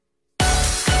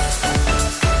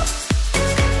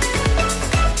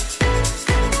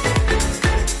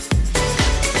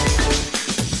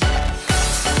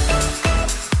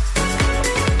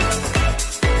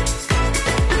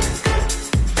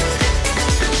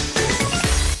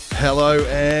Hello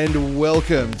and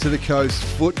welcome to the Coast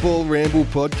Football Ramble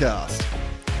podcast.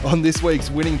 On this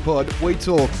week's Winning Pod, we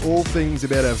talk all things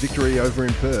about our victory over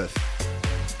in Perth.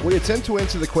 We attempt to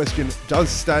answer the question, does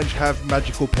Stage have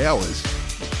magical powers?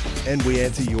 And we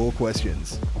answer your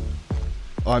questions.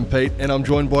 I'm Pete and I'm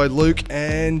joined by Luke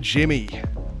and Jimmy.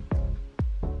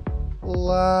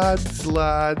 Lads.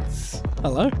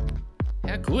 Hello.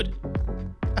 How good.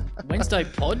 Wednesday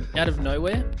pod out of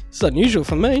nowhere. It's unusual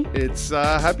for me. It's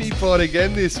Happy Pod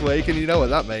again this week, and you know what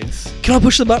that means. Can I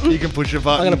push the button? You can push a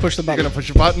button. I'm going to push the button. You're going to push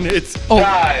a button. It's... Oh.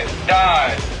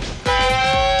 Dive.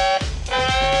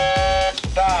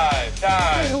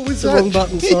 What was The that? wrong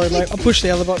button, sorry mate. I pushed the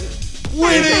other button.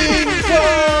 Winning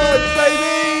Pod,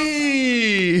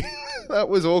 baby! That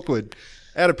was awkward.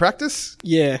 Out of practice?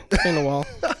 Yeah, it's been a while.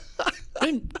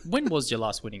 When was your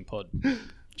last winning pod,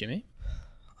 Jimmy?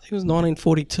 I think it was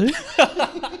 1942.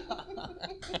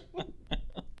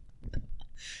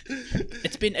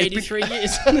 It's been 83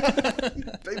 years.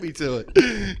 Beat me to it.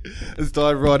 Let's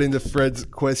dive right into Fred's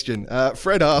question.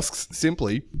 Fred asks,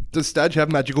 simply, does Stage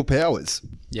have magical powers?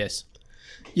 Yes.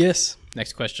 Yes.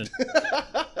 Next question.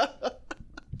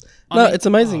 No, it's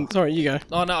amazing. Sorry, you go.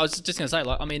 Oh no, I was just going to say,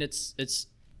 it's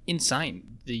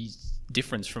insane, the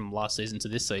difference from last season to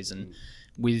this season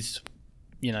with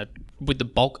the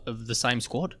bulk of the same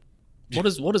squad. What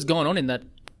is going on in that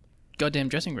goddamn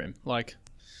dressing room? Like,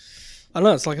 I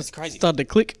know, it's like it's crazy. started to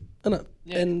click, isn't it?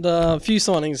 Yeah. And a few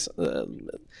signings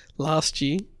last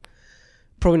year,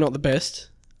 probably not the best,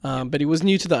 but he was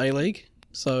new to the A-League,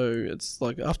 so it's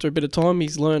like after a bit of time,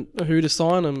 he's learnt who to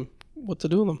sign and what to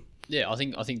do with them. yeah, I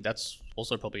think that's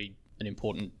also probably an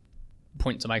important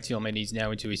point to make too. I mean, he's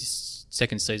now into his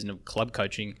second season of club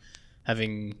coaching,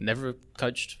 having never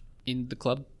coached in the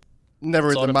club.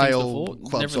 Never side in the of things male before.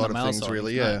 club Never in side the of male things, side,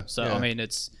 really, no. yeah. So, yeah. I mean,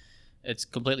 it's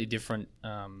completely different.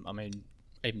 I mean,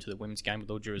 even to the women's game, with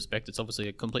all due respect, it's obviously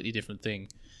a completely different thing.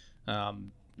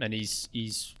 And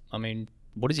he's I mean,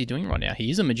 what is he doing right now? He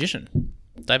is a magician.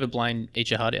 David Blaine, eat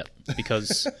your heart out,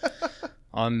 because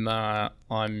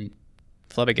I'm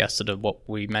flabbergasted at what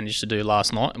we managed to do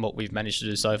last night and what we've managed to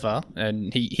do so far.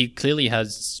 And he clearly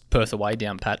has Perth away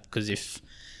down pat, because if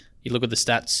you look at the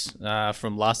stats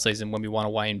from last season when we won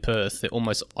away in Perth, they're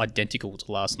almost identical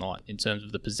to last night in terms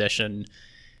of the possession,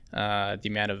 the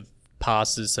amount of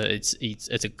passes. So it's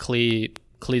a clear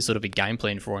sort of a game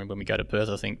plan for him when we go to Perth,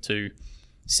 I think, to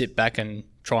sit back and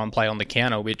try and play on the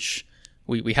counter, which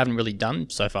we haven't really done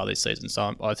so far this season.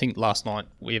 So I think last night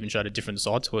we even showed a different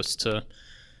side to us to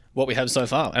what we have so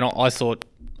far. And I thought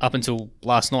up until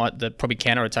last night that probably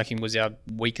counter-attacking was our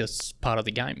weakest part of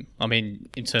the game. I mean,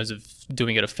 in terms of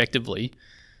doing it effectively,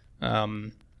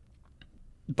 both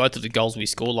of the goals we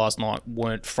scored last night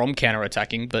weren't from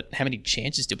counter-attacking, but how many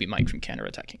chances did we make from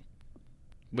counter-attacking?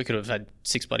 We could have had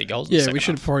 6 bloody goals in the Yeah, second we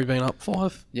should half. have probably been up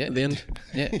 5 at the end.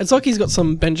 Yeah. It's like he's got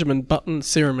some Benjamin Button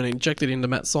serum and injected into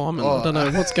Matt Simon. I don't know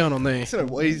what's going on there. So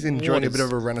he's enjoying a bit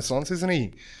of a renaissance, isn't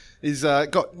he? He's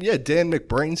got, Dan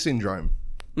McBreen syndrome.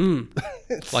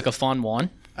 Like a fine wine.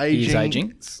 He's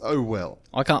aging. so well.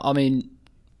 I mean,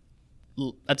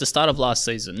 at the start of last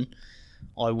season,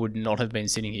 I would not have been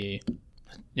sitting here,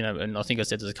 and I think I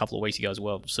said this a couple of weeks ago as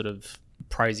well, sort of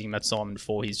praising Matt Simon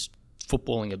for his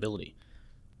footballing ability.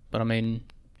 But I mean,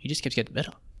 he just keeps getting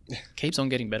better. Keeps on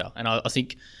getting better. And I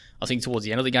think towards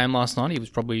the end of the game last night, he was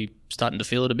probably starting to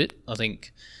feel it a bit. I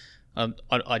think, I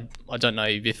don't know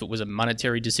if it was a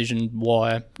monetary decision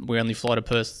why we only fly to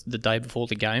Perth the day before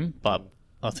the game, but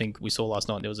I think we saw last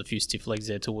night there was a few stiff legs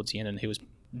there towards the end, and he was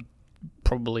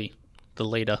probably the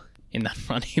leader in that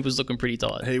front. He was looking pretty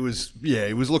tired. He was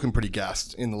looking pretty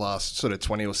gassed in the last sort of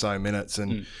 20 or so minutes,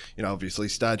 and obviously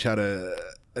Stage had a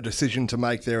decision to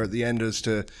make there at the end as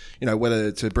to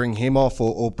whether to bring him off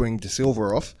or bring De Silva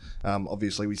off.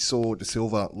 Obviously we saw De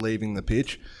Silva leaving the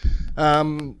pitch,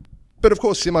 but of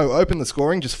course Simo opened the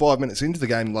scoring just 5 minutes into the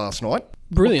game last night.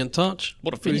 Brilliant touch.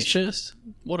 What a with his finish. chest.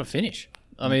 What a finish.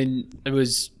 I mean, it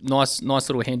was nice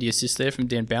little handy assist there from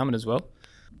Dan Bauman as well.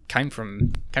 Came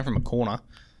from a corner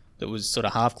that was sort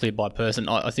of half cleared by Perth. And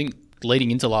I think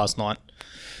leading into last night,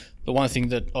 the one thing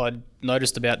that I'd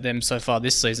noticed about them so far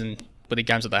this season with the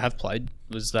games that they have played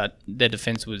was that their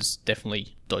defence was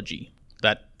definitely dodgy.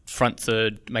 That front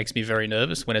third makes me very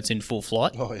nervous when it's in full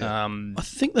flight. Oh, yeah. I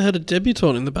think they had a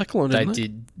debutant in the back line, They didn't they?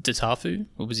 did Datafu,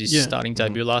 who was his starting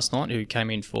debut last night, who came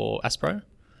in for Aspro,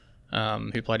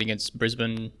 who played against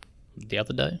Brisbane the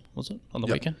other day, was it? On the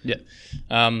weekend? Yeah.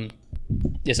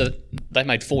 So they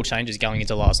made 4 changes going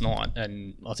into last night,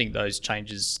 and I think those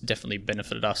changes definitely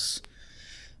benefited us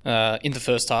in the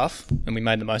first half, and we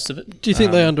made the most of it. Do you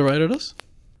think they underrated us?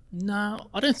 No,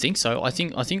 I don't think so. I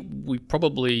think we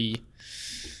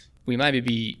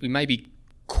maybe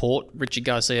caught Richard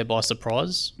Garcia by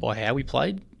surprise by how we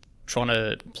played, trying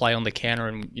to play on the counter,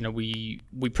 and we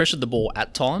pressured the ball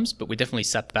at times, but we definitely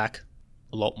sat back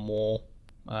a lot more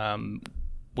when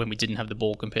we didn't have the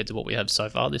ball compared to what we have so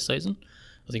far this season.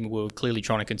 I think we were clearly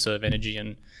trying to conserve energy,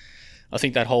 and I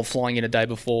think that whole flying in a day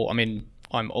before. I mean,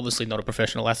 I'm obviously not a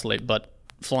professional athlete, but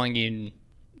flying in,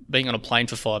 being on a plane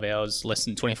for 5 hours, less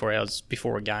than 24 hours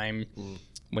before a game,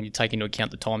 when you take into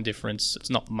account the time difference, it's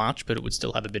not much, but it would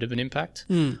still have a bit of an impact.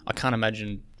 I can't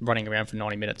imagine running around for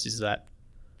 90 minutes is that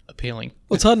appealing.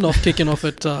 Well, it's hard enough kicking off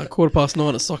at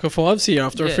 9:15 at Soccer Fives here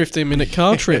after a 15-minute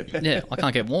car trip. Yeah, I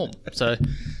can't get warm. So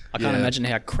I can't imagine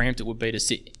how cramped it would be to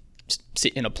sit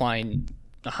in a plane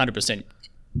 100%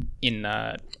 in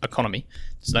economy.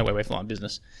 There's no way we're flying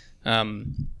business.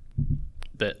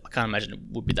 But I can't imagine it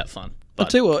would be that fun. But, I'll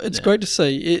tell you what, it's great to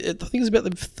see. I think it's about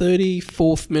the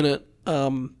 34th minute,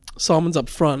 Simon's up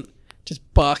front, just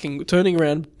barking, turning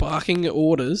around, barking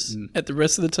orders at the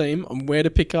rest of the team on where to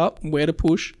pick up, where to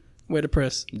push, where to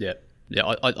press. Yeah.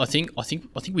 I think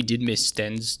we did miss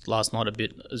Stens last night a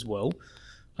bit as well.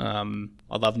 I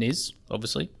love Niz,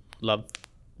 obviously, love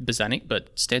Bozanic,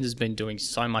 but Stens has been doing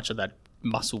so much of that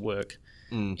muscle work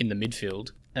in the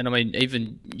midfield, and I mean,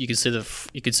 even you could see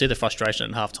the frustration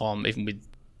at half time, even with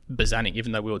Bozanic,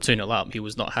 even though we were 2-0 up, he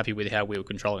was not happy with how we were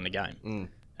controlling the game,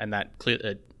 and that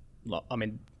clear. I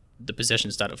mean, the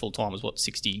possession stat at full time was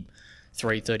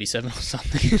 63-37 or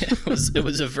something. It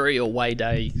was a very away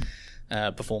day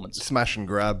performance. Smash and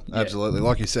grab, absolutely.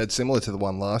 Like you said, similar to the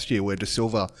one last year where De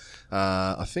Silva,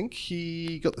 I think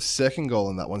he got the second goal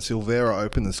in that one. Silvera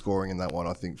opened the scoring in that one,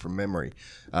 I think, from memory.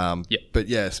 But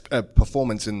yes, a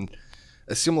performance in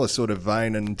a similar sort of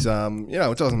vein, and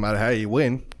it doesn't matter how you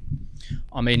win.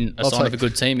 I mean, a sign of a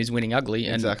good team is winning ugly,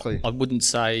 and exactly. I wouldn't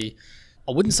say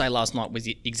last night was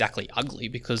exactly ugly,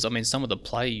 because I mean, some of the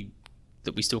play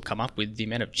that we still come up with, the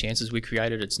amount of chances we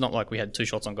created, it's not like we had 2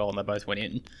 shots on goal and they both went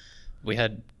in. We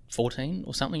had 14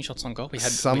 or something shots on goal. We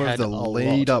had some of the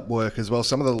lead-up work as well,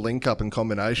 some of the link-up and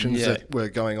combinations that were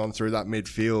going on through that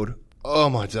midfield. Oh,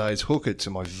 my days, hook it to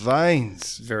my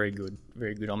veins. Very good,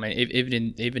 very good. I mean,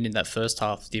 even in that first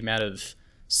half, the amount of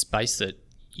space that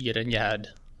Yedenya had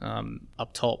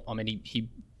up top, I mean, he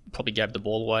probably gave the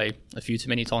ball away a few too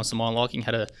many times to my liking,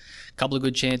 had a couple of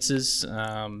good chances,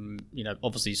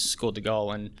 obviously scored the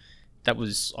goal, and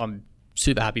I'm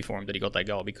super happy for him that he got that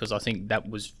goal, because I think that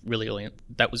was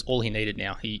all he needed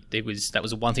now. That was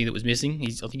the one thing that was missing.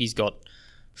 I think he's got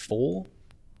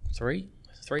three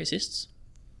assists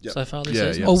so far this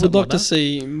season. I would like to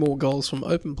see more goals from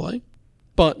open play.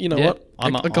 But you know what?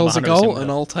 A goal's a goal,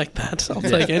 and I'll take that. I'll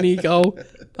take any goal.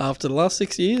 After the last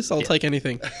 6 years, I'll take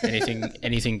anything.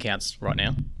 Anything counts right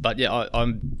now. But yeah,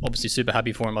 I'm obviously super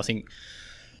happy for him. I think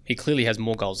he clearly has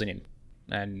more goals in him.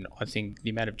 And I think the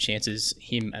amount of chances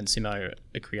him and Simo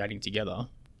are creating together,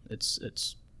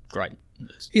 it's great.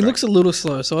 He looks a little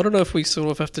slow, so I don't know if we sort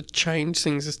of have to change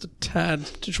things just a tad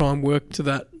to try and work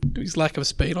to his lack of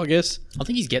speed, I guess. I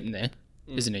think he's getting there.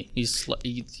 Isn't he?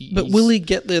 But will he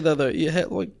get there though?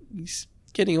 He's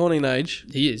getting on in age.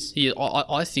 He is.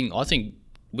 I think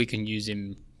we can use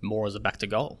him more as a back to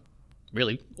goal,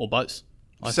 really, or both.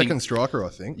 Second striker, I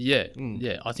think. Yeah,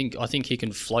 yeah. I think he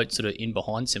can float sort of in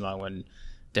behind Simo and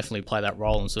definitely play that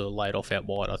role and sort of lay it off out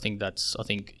wide. I think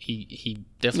he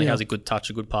definitely has a good touch,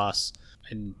 a good pass,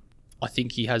 and I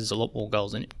think he has a lot more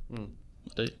goals in it. I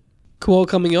do. Kowal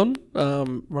coming on,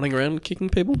 running around kicking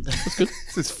people. That's good.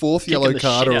 It's his 4th yellow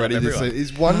card already.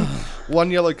 He's one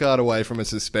yellow card away from a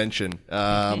suspension.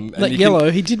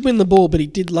 He did win the ball, but he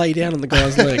did lay down on the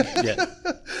guy's leg. Yeah.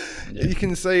 You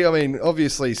can see, I mean,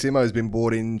 obviously Simo's been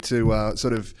brought in to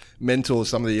sort of mentor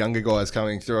some of the younger guys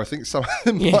coming through. I think some of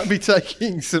them might be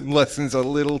taking some lessons a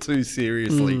little too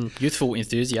seriously. Youthful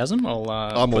enthusiasm, I'm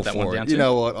all put that for one it. down You too.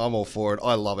 know what? I'm all for it.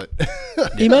 I love it.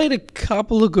 He made a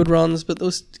couple of good runs, but there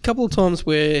was a couple of times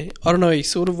where, I don't know, he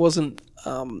sort of wasn't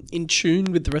in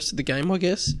tune with the rest of the game, I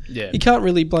guess. Yeah. You can't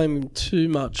really blame him too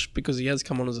much because he has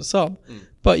come on as a sub,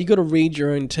 but you got to read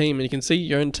your own team, and you can see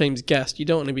your own team's gassed. You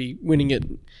don't want to be winning it,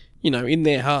 in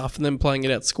their half and then playing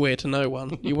it out square to no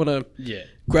one. You want to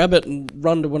grab it and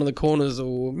run to one of the corners,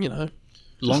 or keep it.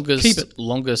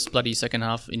 Longest bloody second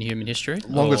half in human history.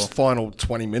 Longest final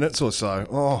 20 minutes or so.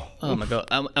 Oh my god.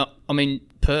 I mean,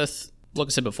 Perth, like I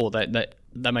said before, they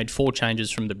made 4 changes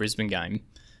from the Brisbane game.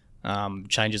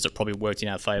 Changes that probably worked in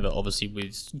our favour, obviously,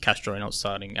 with Castro not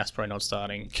starting, Aspro not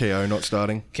starting, Keogh not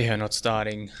starting. He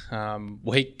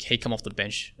come off the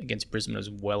bench against Brisbane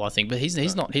as well, I think, but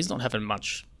he's not having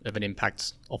much of an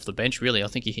impact off the bench. Really, I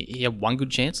think he had one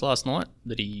good chance last night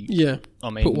that he. Yeah. I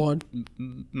mean, put wide.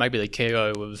 Maybe the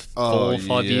KO of 4 or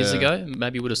 5 years ago,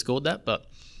 maybe would have scored that, but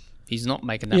he's not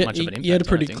making that much of an impact. He had a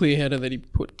pretty clear header that he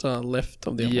put left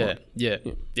of the umpire.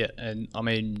 Yeah. And I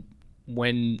mean,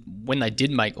 when they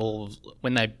did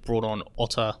when they brought on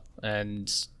Otter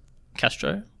and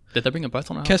Castro, did they bring them both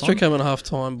on at Castro half-time? came on half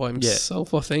time by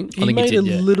himself, I think. He think he made did,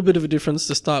 a little bit of a difference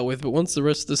to start with, but once the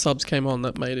rest of the subs came on,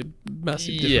 that made a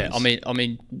massive difference. Yeah, I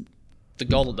mean, the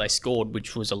goal that they scored,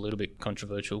 which was a little bit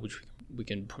controversial, which we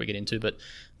can probably get into, but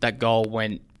that goal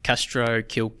went Castro,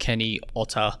 Kilkenny,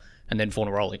 Otter, and then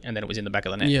Fornaroli, and then it was in the back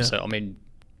of the net. Yeah. So, I mean,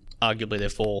 arguably their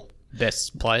 4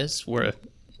 best players were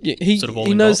he sort of all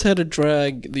he knows involved. how to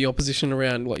drag the opposition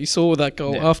around. Like you saw with that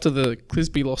goal after the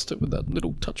Clisby lost it with that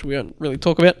little touch we won't really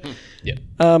talk about.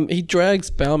 Yeah. He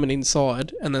drags Bauman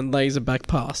inside and then lays a back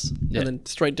pass and then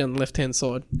straight down the left-hand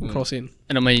side and cross in.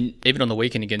 And I mean, even on the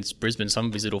weekend against Brisbane, some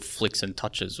of his little flicks and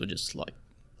touches were just like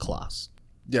class.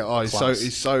 Yeah,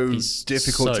 he's so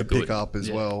difficult so to pick good. up as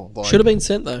well. Like, Should have been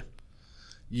sent though.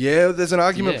 Yeah, there's an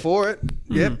argument Yeah. for it.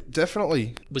 Yep,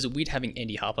 definitely. Was it weird having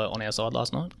Andy Harper on our side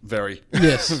last night? Very.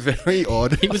 Yes. Very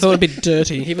odd. I thought it'd be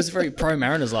dirty. He was very pro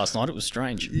Mariners last night. It was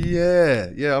strange.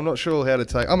 Yeah, I'm not sure how to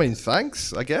take. I mean,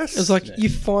 thanks, I guess. It's like you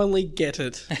finally get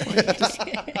it.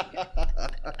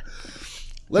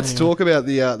 Let's talk about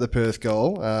the Perth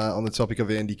goal on the topic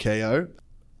of Andy Keogh.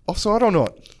 Offside or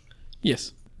not?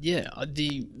 Yes. Yeah,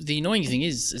 the annoying thing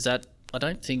is that I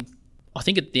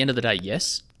think at the end of the day,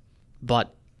 yes,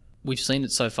 but we've seen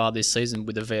it so far this season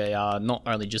with the VAR, not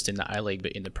only just in the A-League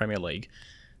but in the Premier League,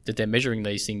 that they're measuring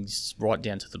these things right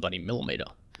down to the bloody millimetre.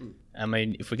 I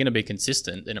mean, if we're going to be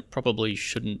consistent, then it probably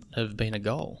shouldn't have been a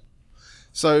goal.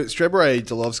 So Strebere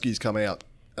Delovsky's come out,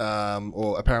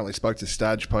 or apparently spoke to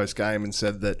Stadge post-game and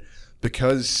said that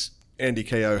because Andy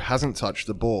Keogh hasn't touched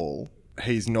the ball,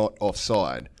 he's not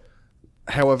offside.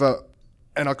 However,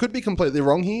 and I could be completely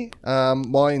wrong here,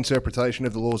 my interpretation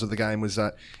of the laws of the game was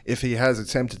that if he has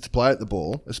attempted to play at the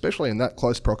ball, especially in that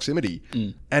close proximity,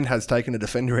 and has taken a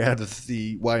defender out of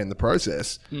the way in the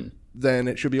process, then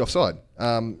it should be offside.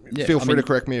 Feel free to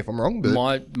correct me if I'm wrong.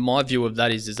 But My view of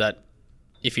that is that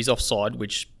if he's offside,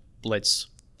 which let's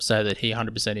say that he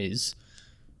 100% is,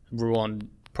 Ruan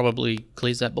probably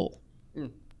clears that ball.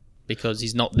 Because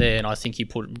he's not there, and I think he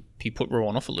put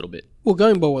Ruan off a little bit. Well,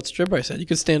 going by what Strebro said, you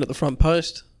could stand at the front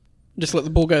post, just let the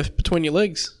ball go between your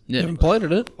legs. Yeah. You haven't played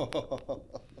at it.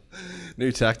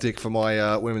 new tactic for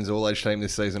my women's all-age team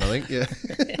this season, I think. Yeah.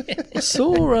 I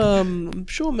saw, I'm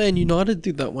sure Man United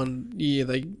did that one year.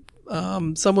 They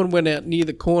someone went out near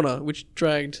the corner, which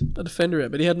dragged a defender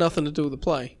out, but he had nothing to do with the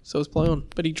play, so it was play on.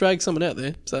 But he dragged someone out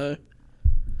there, so...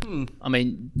 I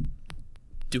mean,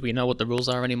 do we know what the rules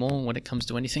are anymore when it comes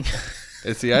to anything?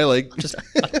 It's the A-League. Just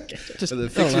The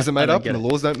fixtures are made up and the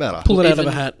laws don't matter. Pull it out of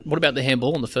a hat. What about the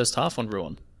handball in the first half on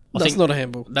Ruan? That's not a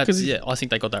handball. I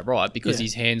think they got that right because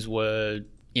his hands were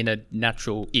in a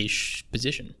natural-ish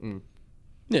position.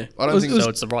 Yeah, I don't think so.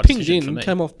 It's the right pinged decision for in, me.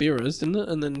 came off Beerers, didn't it?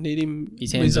 And then hit him.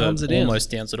 His hands are arms are down.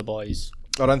 almost down sort of by his.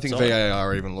 I don't think Sorry.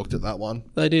 VAR even looked at that one.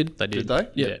 They did. They did. Did they?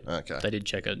 Yeah. Okay. They did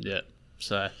check it. Yeah.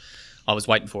 So I was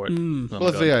waiting for it. Oh my Well,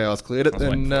 if God. VAR's cleared it, was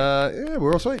then waiting yeah,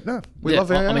 we're all sweet. No, we Yeah, love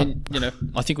VAR. I mean,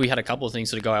 I think we had a couple of things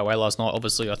sort of go our way last night.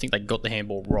 Obviously, I think they got the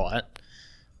handball right.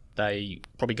 They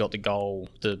probably got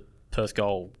the Perth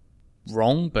goal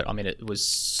wrong, but I mean, it was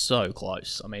so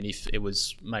close. I mean, if it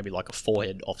was maybe like a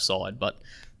forehead offside, but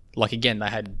like again, they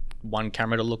had one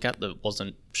camera to look at that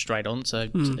wasn't straight on, so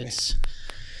it's.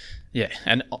 Yeah,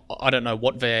 and I don't know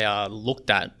what VAR looked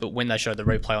at, but when they showed the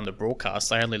replay on the broadcast,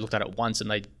 they only looked at it once and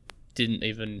they didn't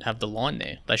even have the line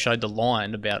there. They showed the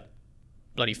line about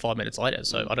bloody 5 minutes later,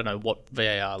 so I don't know what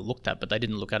VAR looked at, but they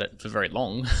didn't look at it for very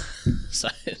long. So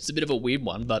it's a bit of a weird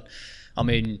one, but I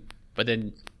mean, but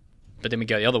then we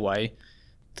go the other way.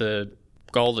 The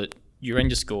goal that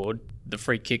Urenga scored, the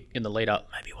free kick in the lead up,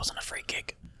 maybe it wasn't a free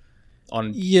kick.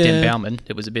 On Dan Bauman,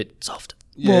 it was a bit soft.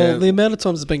 Well, the amount of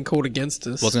times it's been called against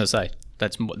us. I was going to say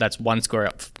that's one square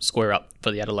up for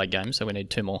the Adelaide game, so we need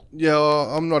two more. Yeah,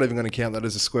 I'm not even going to count that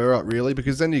as a square up, really,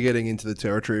 because then you're getting into the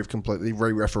territory of completely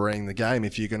re-refereeing the game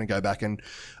if you're going to go back and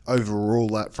overrule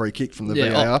that free kick from the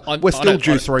VAR. We're still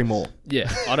due three more. Yeah,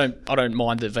 I don't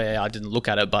mind that VAR didn't look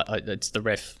at it, but it's the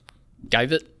ref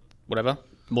gave it, whatever.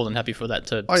 More than happy for that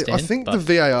to stand. I think the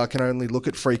VAR can only look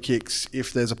at free kicks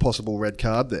if there's a possible red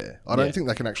card there. I don't think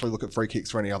they can actually look at free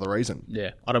kicks for any other reason.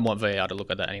 Yeah, I don't want VAR to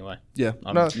look at that anyway. Yeah,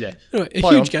 Yeah. Anyway, a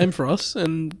Play huge on. game for us,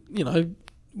 and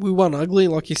we won ugly,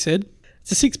 like you said.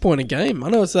 It's a 6 point a game. I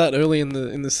know it's that early in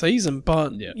the season,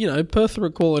 but Yeah. you know, Perth are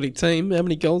a quality team. How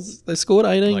many goals they scored?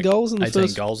 18 Like goals in the 18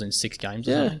 first. goals in 6 games.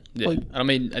 Yeah, Isn't it? Yeah. like- I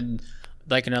mean, and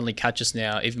they can only catch us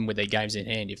now, even with their games in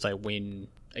hand, if they win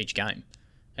each game.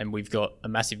 And we've got a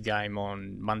massive game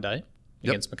on Monday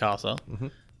against MacArthur.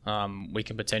 We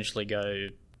can potentially go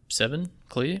 7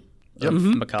 clear of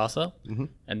MacArthur,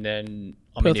 and then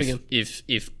I mean, Perth again.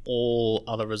 if all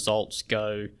other results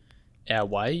go our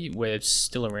way, we're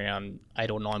still around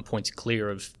 8 or 9 points clear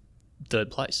of third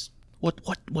place. What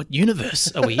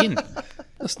universe are we in?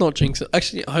 Let's not jinx it.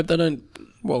 Actually, I hope they don't.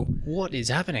 Well, What is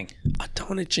happening? I don't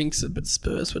want to jinx it, but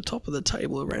Spurs were top of the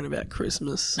table around about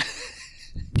Christmas.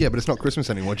 Yeah, but it's not Christmas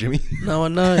anymore, Jimmy. No, I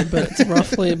know, but it's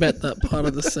roughly about that part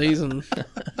of the season,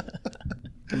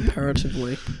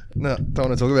 comparatively. No, don't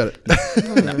want to talk about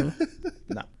it.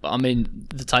 No, but I mean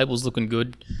the table's looking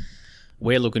good.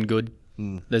 We're looking good.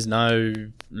 There's no.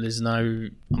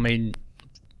 I mean,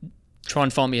 try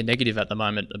and find me a negative at the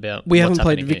moment about. We what's haven't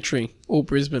played happening here. Victory or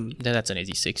Brisbane. Yeah, that's an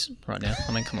easy 6 right now.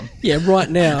 I mean, come on. Yeah, right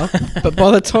now. But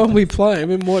by the time we play, I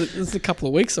mean, it's a couple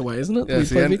of weeks away, isn't it? Yeah, we it's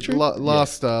the play end, Victory.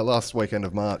 last weekend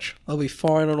of March. I'll be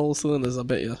firing on all cylinders, I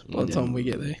bet you, by the time we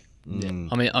get there.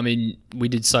 I mean, we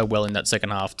did so well in that second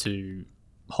half to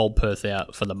hold Perth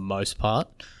out for the most part.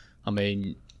 I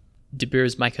mean, did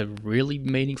Beers make a really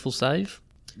meaningful save?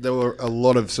 There were a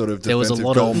lot of sort of There was a defensive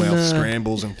lot of- goalmouth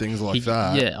scrambles and things like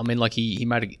that. Yeah, I mean, like he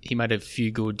made a few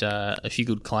good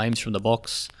claims from the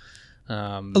box.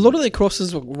 A lot of their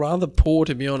crosses were rather poor,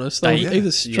 to be honest. They were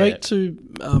either straight to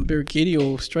Birigidi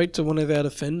or straight to one of our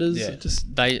defenders. Yeah, It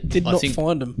just they did I not think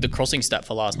find them. The crossing stat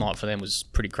for last night for them was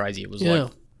pretty crazy. It was Yeah.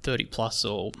 like 30 plus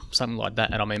or something like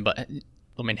that. And I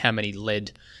mean, how many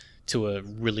led to a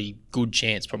really good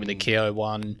chance? Probably the KO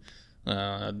one,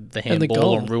 the handball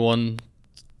goal. on Ruan,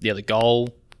 the goal.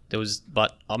 There was,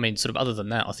 but I mean, sort of other than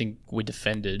that, I think we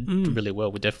defended really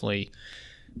well. We definitely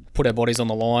put our bodies on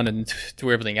the line and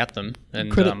threw everything at them.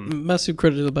 And Massive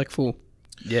credit to the back four.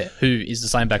 yeah, who is the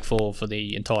same back four for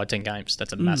the entire 10 games?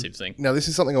 That's a massive thing. Now, this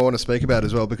is something I want to speak about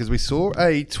as well because we saw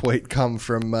a tweet come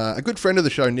from a good friend of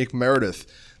the show, Nick Meredith,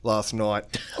 last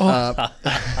night.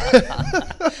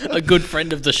 A good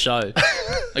friend of the show,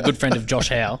 a good friend of Josh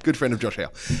Howe. Good friend of Josh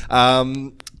Howe.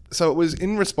 So it was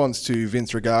in response to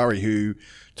Vince Regari, who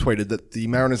tweeted that the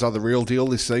Mariners are the real deal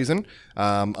this season,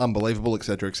 unbelievable,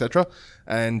 etc., etc.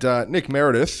 And Nick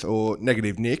Meredith, or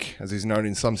Negative Nick, as he's known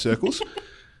in some circles,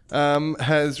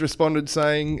 has responded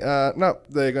saying, no,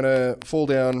 they're going to fall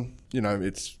down,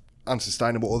 it's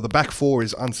unsustainable, or the back four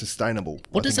is unsustainable.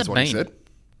 What does that He mean? said.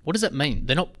 What does that mean?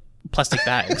 They're not plastic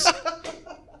bags.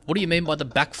 What do you mean by the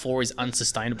back four is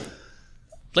unsustainable?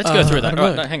 Let's go through that. I don't All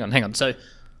right, know. no, hang on. So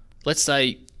let's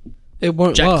say It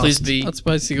won't Jack last. Clisby- That's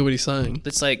basically what he's saying.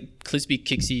 Clisby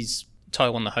kicks his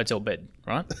toe on the hotel bed,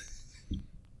 right?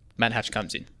 Matt Hatch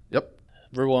comes in. Yep.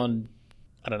 Ruan,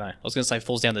 I don't know. I was going to say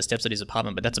falls down the steps at his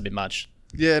apartment, but that's a bit much.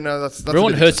 Yeah, no, that's a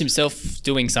Ruan bit hurts himself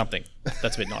doing something.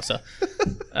 That's a bit nicer.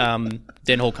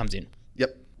 Den Hall comes in.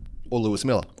 Yep. Or Lewis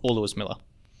Miller. Or Lewis Miller.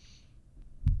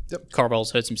 Yep.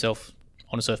 Corrals hurts himself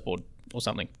on a surfboard or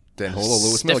something. Dan Hall or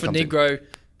Lewis Miller Stefan comes in. Negro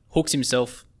hooks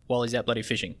himself while he's out bloody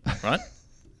fishing, right?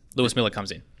 Lewis Miller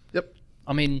comes in. Yep.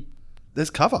 I mean, There's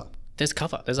cover. there's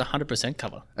cover. There's 100%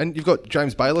 cover. And you've got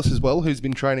James Bayliss as well, who's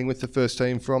been training with the first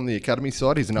team from the academy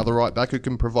side. He's another right back who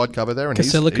can provide cover there. And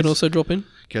Casella can also drop in.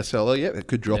 Casella, yeah, it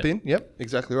could drop in. Yep,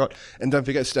 exactly right. And don't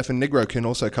forget, Stefan Negro can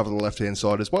also cover the left-hand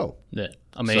side as well. Yeah.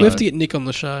 I We mean, have to get Nick on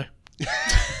the show.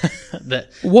 the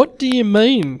What do you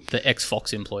mean?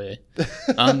 ex-Fox employee. I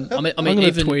I'm mean, going to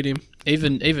even tweet him.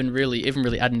 even really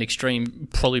at an extreme,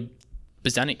 probably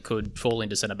Bozanic could fall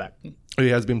into centre back. He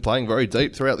has been playing very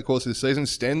deep throughout the course of the season.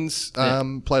 Stens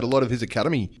played a lot of his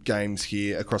academy games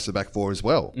here across the back four as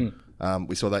well.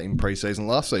 We saw that in pre-season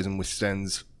last season with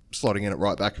Stens slotting in at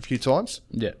right back a few times.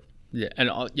 Yeah, yeah, and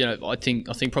I think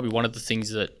probably one of the things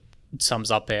that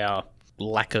sums up our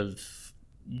lack of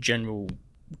general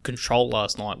control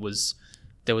last night was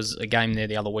there was a game there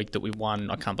the other week that we won.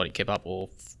 I can't bloody keep up or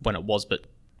when it was, but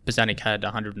Bozanic had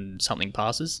 100 and something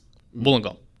passes.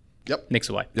 Wollongong. Yep. Next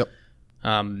away. Yep.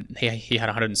 He had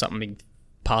 100 and something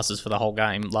passes for the whole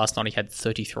game. Last night he had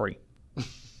 33.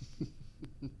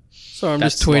 Sorry, I'm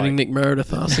That's just tweeting like- Nick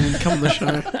Meredith asking him to come on the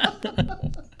show.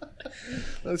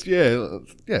 That's, no,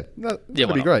 Yeah, that'd why be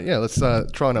not? great. Yeah, let's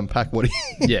try and unpack what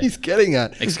Yeah. he's getting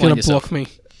at. He's Explain going to yourself. block me.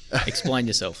 Explain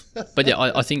yourself. But yeah,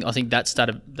 I think that stat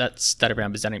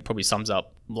around Bozanic probably sums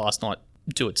up last night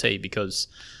to a T because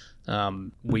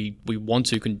we want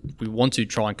to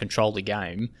try and control the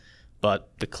game, but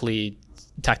the clear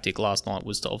tactic last night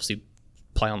was to obviously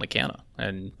play on the counter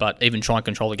but even try and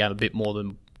control the game a bit more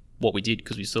than what we did,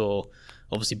 because we saw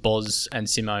obviously Boz and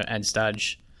Simo and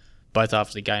Stadge both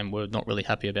after the game were not really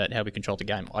happy about how we controlled the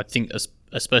game. I think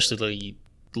especially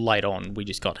late on, we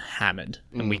just got hammered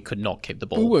and we could not keep the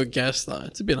ball. We were gassed though.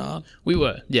 It's a bit hard. We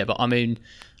were, yeah, but I mean,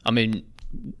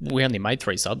 we only made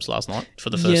 3 subs last night for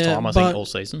the first Yeah, time, I think, but- all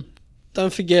season.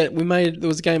 Don't forget, there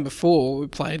was a game before we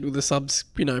played with the subs,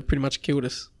 pretty much killed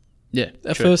us. Yeah,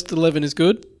 Our true. first 11 is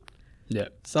good. Yeah,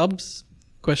 Subs,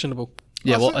 questionable.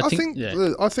 yeah.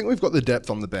 I think we've got the depth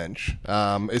on the bench.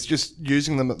 It's just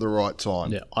using them at the right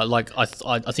time. Yeah,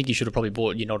 I think you should have probably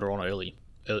bought Yenoda on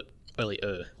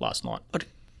earlier last night. I'd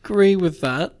agree with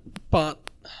that, but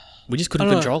We just couldn't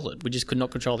I don't know. control it. We just could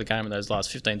not control the game in those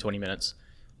last 15, 20 minutes.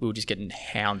 We were just getting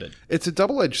hounded. It's a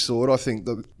double-edged sword, I think,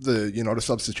 the United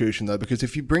substitution, though, because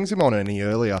if he brings him on any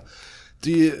earlier,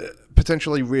 do you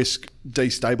potentially risk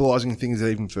destabilising things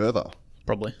even further?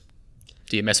 Probably.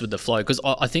 Do you mess with the flow? Because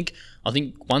I think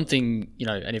one thing,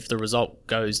 and if the result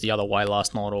goes the other way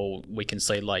last night or we can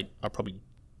see late, I probably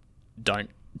don't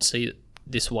see it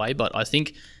this way, but I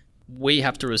think we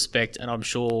have to respect, and I'm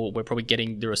sure we're probably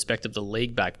getting the respect of the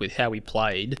league back with how we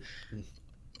played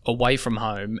away from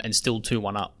home and still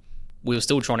 2-1 up. We were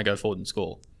still trying to go forward and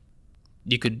score.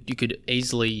 You could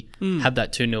easily have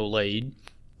that 2-0 lead,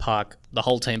 park the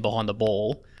whole team behind the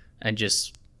ball and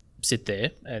just sit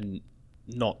there and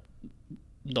not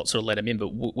sort of let them in, but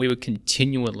we were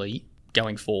continually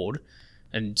going forward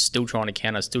and still trying to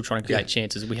counter, still trying to create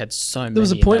chances. We had so many. there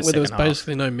was a in point that where there was second half.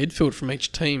 basically no midfield from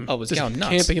each team. Oh, it was just going nuts.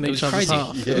 camping in It each was other's crazy.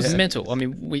 half. It was mental. I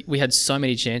mean, we had so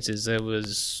many chances. There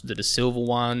was the De Silva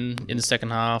one in the second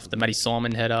half, the Matty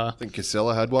Simon header. I think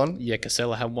Casella had one. Yeah,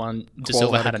 Casella had one. De Qual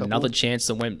Silva had a had couple. another chance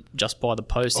that went just by the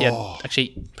post. He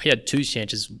had 2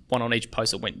 chances, one on each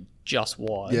post that went just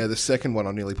wide. Yeah, the second one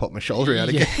I nearly popped my shoulder out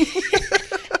again.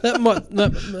 That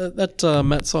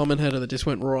Matt Simon header that just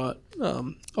went right off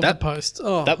the post.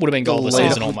 Oh, That would have been goal of the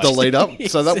season almost. The lead up.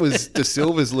 So that was De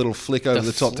Silva's little flick over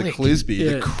the top flick. to Clisby.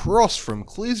 Yeah. The cross from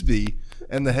Clisby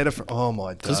and the header from... Oh,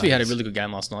 my days. Because we had a really good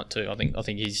game last night too. I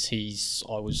think he's.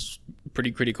 I was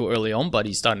pretty critical early on, but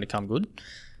he's starting to come good.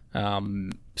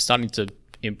 Starting to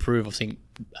improve. I think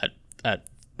at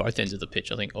both ends of the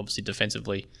pitch. I think obviously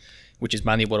defensively, which is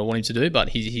mainly what I want him to do, but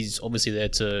he's obviously there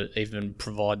to even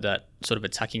provide that sort of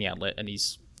attacking outlet, and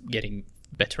he's getting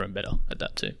better and better at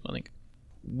that too, I think.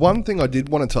 One thing I did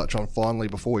want to touch on finally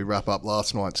before we wrap up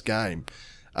last night's game,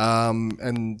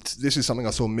 and this is something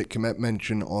I saw Mick Komet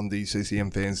mention on the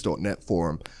ccmfans.net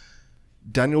forum.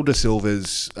 Daniel De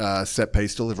Silva's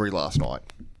set-piece delivery last night.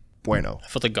 Bueno.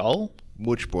 For the goal,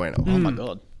 Much bueno. oh my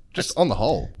God. Just on the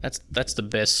whole. That's the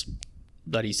best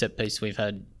bloody set piece we've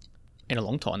had in a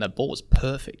long time. That ball was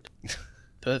perfect.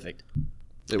 Perfect.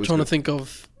 It was trying to good. think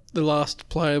of the last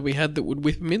player we had that would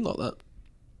whip him in like that.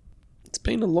 It's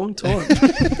been a long time.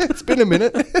 It's been a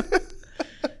minute.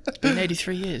 It's been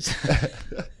 83 years.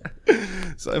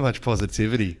 So much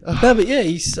positivity. No, but yeah,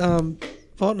 he's fighting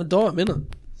a dime,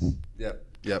 isn't it?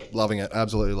 Yep. Loving it.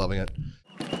 Absolutely loving it.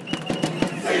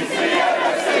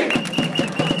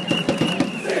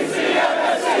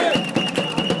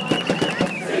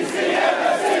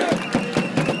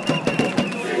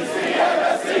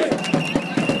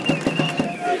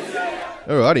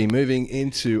 Alrighty, moving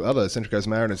into other Central Coast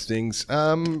Mariners things.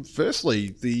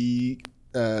 Firstly, the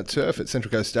turf at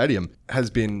Central Coast Stadium has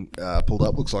been pulled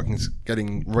up. Looks like it's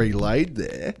getting relaid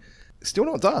there. Still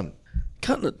not done.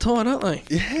 Cutting it tight, aren't they?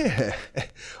 Yeah.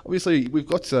 Obviously, we've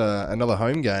got another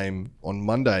home game on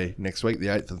Monday next week, the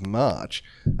 8th of March.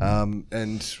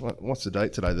 And what's the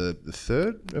date today? The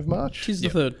 3rd of March? She's the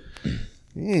third.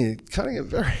 Yeah, cutting it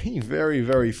very, very,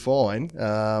 very fine.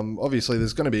 Obviously,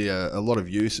 there's going to be a lot of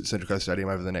use at Central Coast Stadium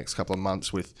over the next couple of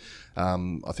months with,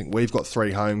 I think we've got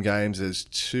 3 home games. There's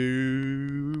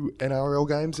 2 NRL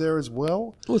games there as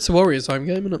well. Well, it's the Warriors' home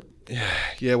game, isn't it?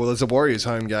 Yeah, well, there's a Warriors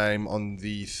home game on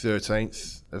the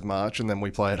 13th of March, and then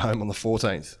we play at home on the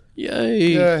 14th.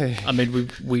 Yay. Yay. I mean,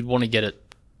 we want to get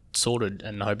it sorted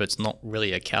and hope it's not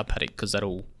really a cow paddock, because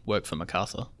that'll work for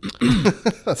MacArthur.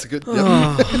 That's a good. Yep.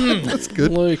 Oh, That's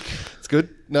good. Luke. It's good.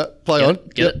 No, play on.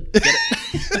 Get Yep. it.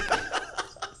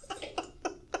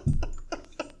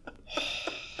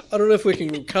 I don't know if we can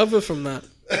recover from that.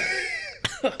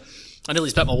 I nearly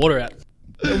spat my water out.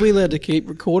 Are we allowed to keep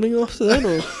recording after that?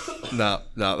 Or? No,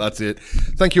 that's it.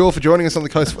 Thank you all for joining us on the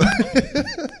Coast.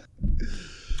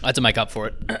 I had to make up for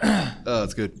it. Oh,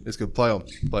 it's good. It's good. Play on.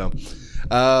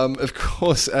 Of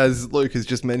course, as Luke has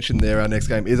just mentioned there, our next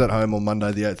game is at home on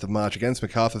Monday, the 8th of March against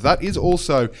MacArthur. That is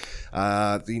also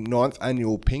the 9th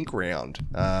annual Pink Round.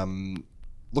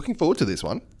 Looking forward to this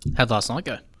one. How'd last night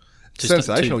go?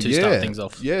 Sensational, to yeah. start things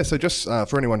off. Yeah, so just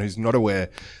for anyone who's not aware,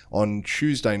 on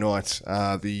Tuesday night,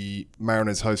 the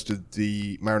Mariners hosted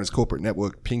the Mariners Corporate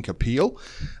Network Pink Appeal.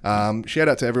 Shout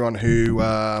out to everyone who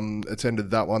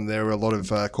attended that one. There were a lot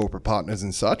of corporate partners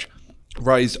and such.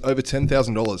 Raised over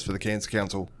 $10,000 for the Cancer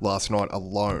Council last night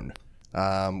alone,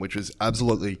 which was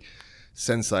absolutely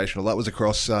sensational. That was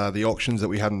across the auctions that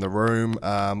we had in the room.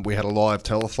 We had a live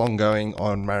telethon going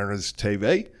on Mariners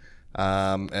TV.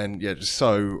 And yeah, just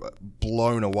so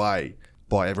blown away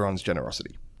by everyone's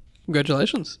generosity.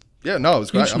 Congratulations. Yeah, no, it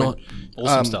was great. Huge night.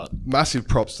 Awesome start. Massive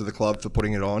props to the club for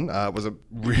putting it on. It was a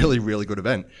really, really good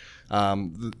event.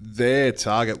 Their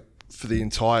target for the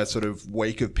entire sort of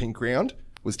week of Pink Round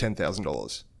was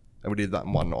 $10,000, and we did that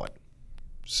in one night.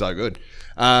 So good.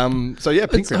 So yeah,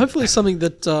 Pink It's Round. hopefully something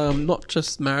that not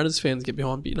just Mariners fans get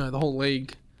behind, but the whole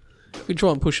league. We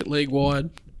try and push it league wide.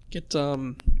 Get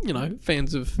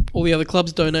fans of all the other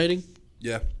clubs donating.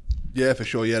 Yeah, for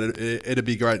sure. Yeah, it'd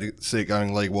be great to see it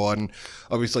going league wide, and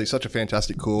obviously such a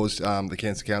fantastic cause. The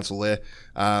Cancer Council there.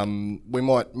 We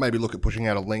might maybe look at pushing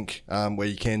out a link where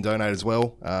you can donate as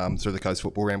well through the Coast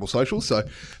Football Ramble socials. So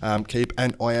keep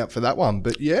an eye out for that one.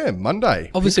 But yeah,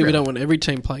 Monday. Obviously, we don't want every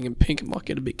team playing in pink. It might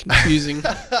get a bit confusing.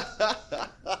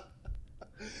 A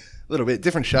little bit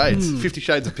different shades. 50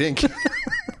 Shades of Pink.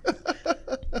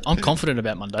 I'm confident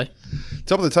about Monday.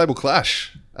 Top of the table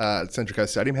clash at Central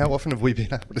Coast Stadium. How often have we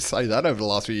been able to say that over the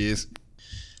last few years?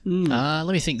 Let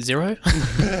me think. 0.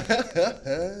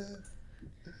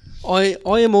 I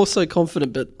am also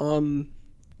confident, but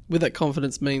with that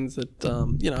confidence means that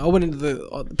I went into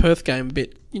the Perth game a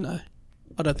bit.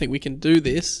 I don't think we can do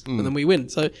this, and then we win.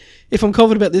 So if I'm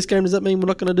confident about this game, does that mean we're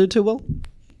not going to do too well?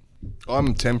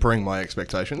 I'm tempering my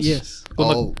expectations. Yes.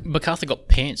 Well, MacArthur got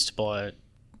pantsed by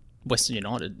Western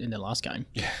United in their last game.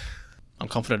 Yeah. I'm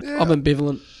confident. Yeah. I'm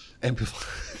ambivalent.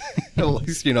 At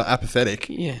least you're not apathetic.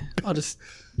 Yeah. I'll just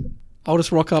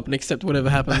rock up and accept whatever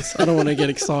happens. I don't want to get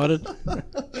excited.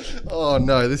 Oh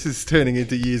no, this is turning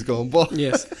into years gone by.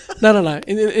 Yes. No.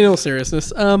 In all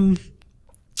seriousness,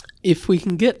 if we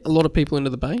can get a lot of people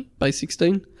into the Bay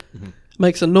 16,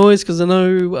 make some noise, because I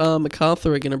know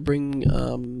MacArthur are going to bring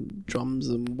drums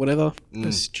and whatever,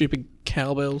 those stupid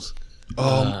cowbells.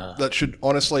 That should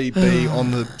honestly be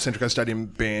on the Central Coast Stadium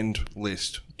banned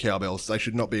list. Cowbells. They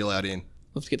should not be allowed in.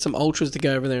 Let's get some ultras to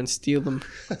go over there and steal them.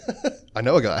 I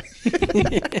know a guy.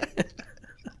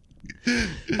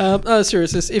 No,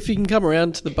 seriousness, if you can come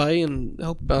around to the Bay and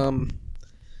help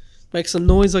make some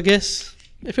noise, I guess.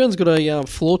 If anyone's got a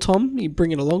floor tom, you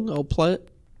bring it along, I'll play it.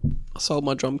 I sold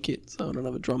my drum kit, so I don't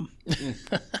have a drum.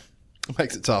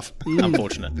 Makes it tough.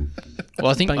 Unfortunate.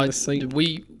 Well, I think Bang the seat.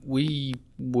 we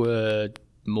were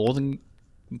more than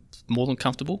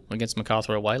comfortable against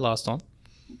MacArthur away last time.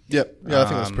 Yep. Yeah, I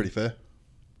think that's pretty fair.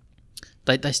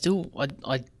 They still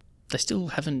they still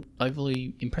haven't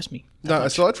overly impressed me. No,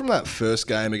 aside from that first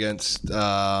game against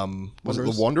was it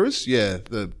the Wanderers? Yeah,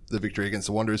 the victory against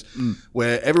the Wanderers,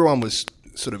 where everyone was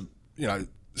sort of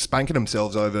spanking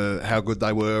themselves over how good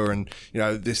they were, and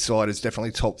this side is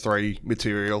definitely top 3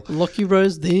 material. Lockie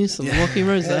Rose this and Lockie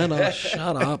Rose that. Oh,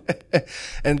 shut up.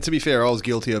 And to be fair, I was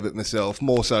guilty of it myself.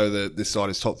 More so that this side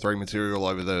is top 3 material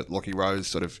over the Lockie Rose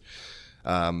sort of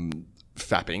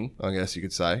fapping, I guess you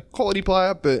could say. Quality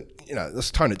player, but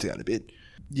let's tone it down a bit.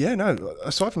 Yeah, no.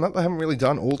 Aside from that, they haven't really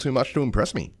done all too much to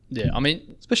impress me. Yeah, I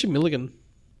mean, Especially Milligan.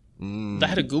 they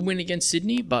had a good win against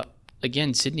Sydney, but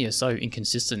again, Sydney are so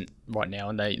inconsistent right now,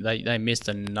 and they missed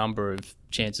a number of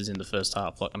chances in the first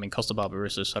half. Like, I mean, Costa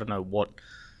Barbarouses, I don't know what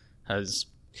has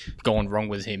gone wrong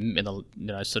with him in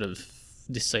the sort of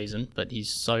this season, but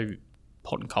he's so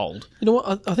hot and cold. You know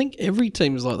what? I think every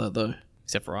team is like that, though.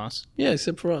 Except for us. Yeah,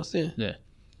 except for us, yeah. Yeah.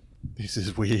 This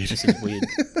is weird. This is weird.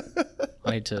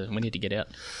 We need to get out.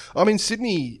 I mean,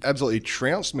 Sydney absolutely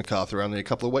trounced MacArthur only a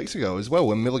couple of weeks ago as well,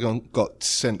 when Milligan got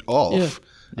sent off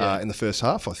in the first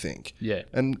half, I think. Yeah.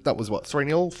 And that was, 3-0,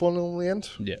 4-0 in the end?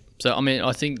 Yeah. So, I mean,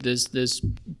 I think there's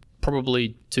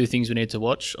probably 2 things we need to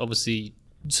watch. Obviously,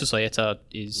 Susaeta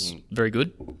is very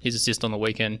good. His assist on the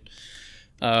weekend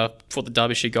for the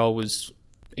Derbyshire goal was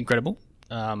incredible.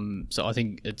 So I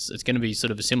think it's going to be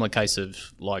sort of a similar case of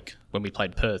like when we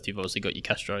played Perth. You've obviously got your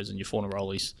Castros and your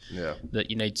Fornarolis that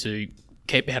you need to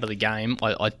keep out of the game.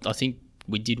 I think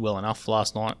we did well enough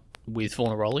last night with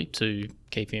Fornaroli to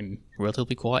keep him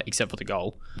relatively quiet, except for the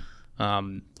goal.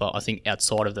 But I think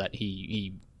outside of that,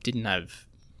 he didn't have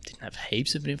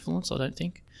heaps of influence, I don't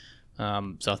think.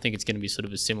 So I think it's going to be sort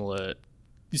of a similar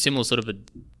sort of a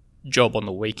job on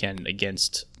the weekend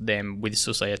against them with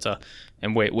Susaeta,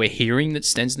 and we're hearing that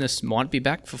Stensness might be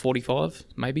back for 45,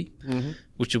 maybe,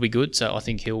 which will be good. So I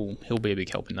think he'll be a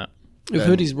big help in that. We've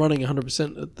heard he's running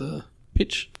 100% at the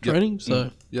pitch training,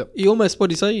 so Yep. he almost, what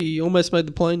did he say? He almost made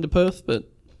the plane to Perth, but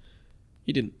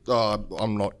he didn't.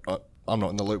 I'm not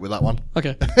in the loop with that one.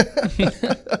 Okay.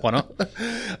 Why not?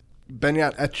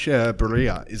 Benyat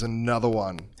Echeberria is another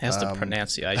one. How's the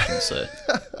pronunciation, sir?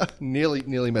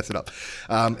 Nearly mess it up.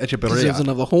 Deserves Echeberria.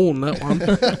 another horn, that one.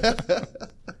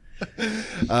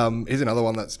 He's another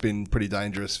one that's been pretty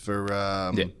dangerous for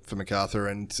MacArthur,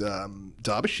 and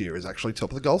Derbyshire is actually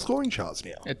top of the goal scoring charts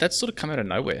now. That's sort of come out of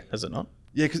nowhere, has it not?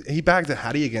 Yeah, because he bagged a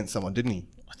hattie against someone, didn't he?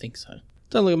 I think so.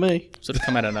 Don't look at me. Sort of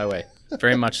come out of nowhere.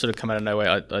 Very much sort of come out of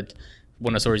nowhere.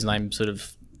 When I saw his name sort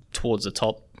of towards the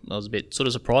top, I was a bit sort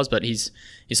of surprised, but he's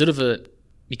sort of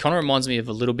he kind of reminds me of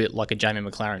a little bit like a Jamie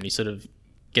McLaren. He sort of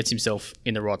gets himself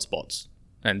in the right spots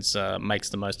and makes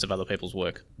the most of other people's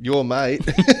work. Your mate.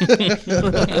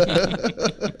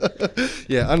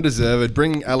 Yeah, undeserved.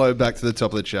 Bring Allo back to the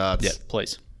top of the charts. Yeah,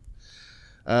 please.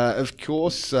 Of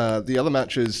course, the other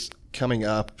matches coming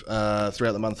up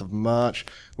throughout the month of March.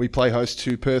 We play host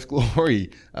to Perth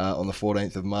Glory on the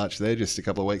 14th of March there, just a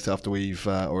couple of weeks after we've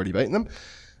already beaten them.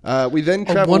 We then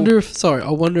travel... I wonder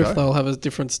if they'll have a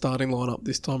different starting lineup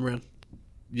this time around.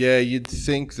 Yeah, you'd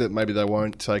think that maybe they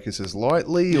won't take us as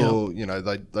lightly, or,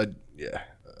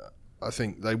 I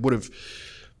think they would have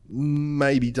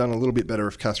maybe done a little bit better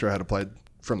if Castro had played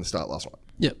from the start last night.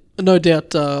 Yeah, no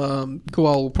doubt Kowal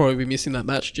will probably be missing that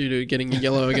match due to getting a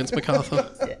yellow against MacArthur.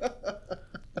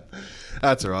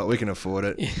 That's all right, we can afford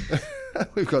it. Yeah.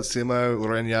 We've got Simo,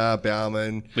 Lorenya,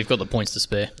 Bauman. We've got the points to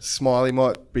spare. Smiley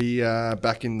might be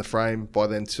back in the frame by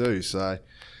then too. So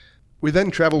we then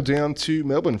travel down to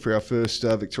Melbourne for our first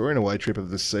Victorian away trip of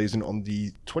the season on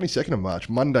the 22nd of March,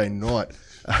 Monday night.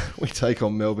 We take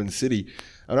on Melbourne City.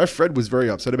 I know Fred was very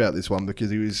upset about this one because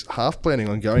he was half planning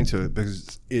on going to it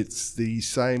because it's the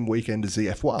same weekend as the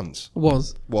F1s.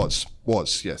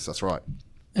 Was, yes, that's right.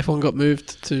 F1 got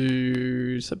moved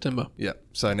to September. Yeah,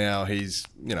 so now he's,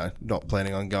 not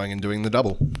planning on going and doing the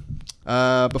double.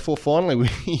 Before finally, we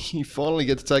finally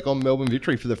get to take on Melbourne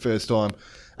Victory for the first time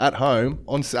at home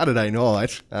on Saturday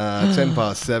night,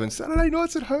 7:10. Saturday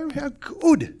nights at home, how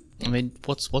good. I mean,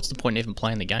 what's the point in even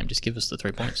playing the game? Just give us the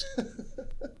 3 points.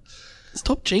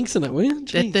 Stop jinxing it, will you?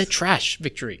 They're trash,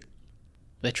 Victory.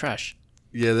 They're trash.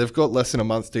 Yeah, they've got less than a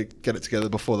month to get it together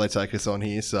before they take us on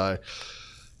here, so...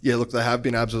 Yeah, look, they have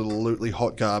been absolutely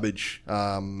hot garbage.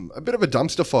 A bit of a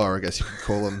dumpster fire, I guess you could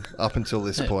call them, up until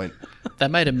this point. They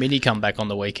made a mini comeback on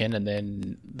the weekend, and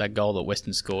then that goal that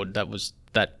Western scored, that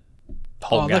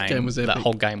whole game was epic. That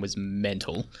whole game was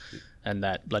mental, and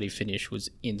that bloody finish was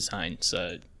insane.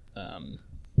 So,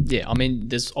 I mean,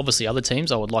 there's obviously other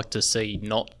teams I would like to see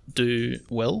not do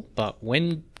well, but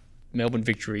when Melbourne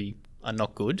Victory are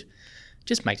not good,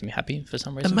 just makes me happy for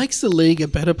some reason. It makes the league a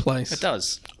better place. It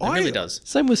does. It really does.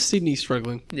 Same with Sydney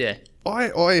struggling. Yeah.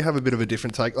 I have a bit of a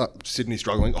different take. Sydney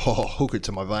struggling, hook it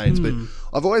to my veins. But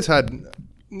I've always had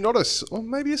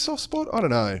maybe a soft spot. I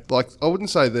don't know. Like, I wouldn't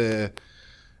say they're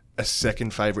a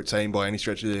second favourite team by any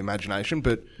stretch of the imagination,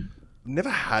 but never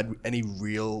had any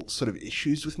real sort of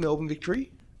issues with Melbourne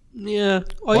Victory. Yeah.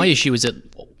 My issue is that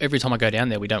every time I go down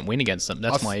there, we don't win against them.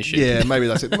 That's my issue. Yeah, maybe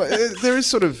that's it. There is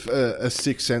sort of a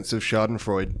sixth sense of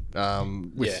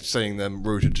Schadenfreude with seeing them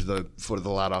rooted to the foot of the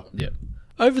ladder. Yeah.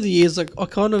 Over the years, I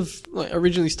kind of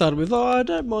originally started with, I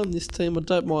don't mind this team, I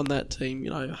don't mind that team.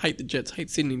 I hate the Jets, hate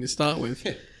Sydney to start with.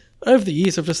 Over the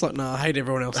years, I've just I hate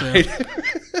everyone else now.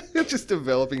 You're just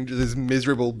developing this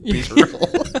miserable bitter.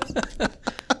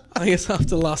 I guess after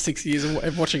the last 6 years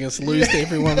of watching us lose to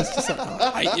everyone, it's just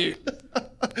I hate you.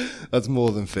 That's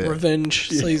more than fair. Revenge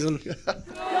season.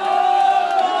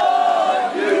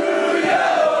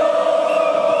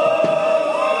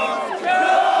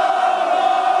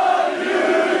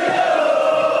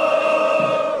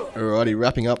 Alrighty,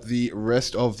 wrapping up the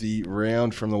rest of the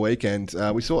round from the weekend.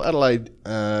 We saw Adelaide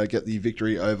get the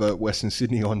victory over Western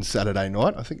Sydney on Saturday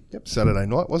night. I think, Saturday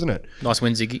night, wasn't it? Nice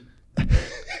win, Ziggy.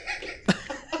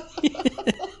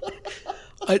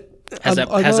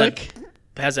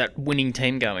 How's that winning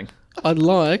team going? I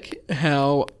like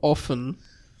how often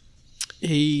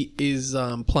he is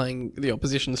playing the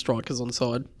opposition strikers on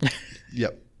side.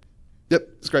 Yep,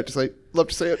 it's great to see. Love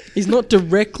to see it. He's not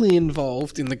directly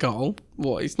involved in the goal.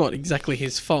 Well, it's not exactly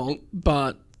his fault,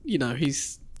 but,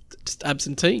 he's just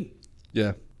absentee.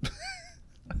 Yeah.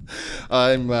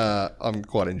 I'm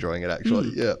quite enjoying it,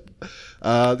 actually. Yeah.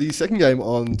 The second game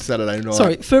on Saturday night.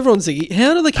 Sorry, further on Ziggy,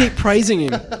 how do they keep praising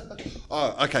him?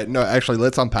 Oh, okay. No, actually,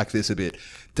 let's unpack this a bit.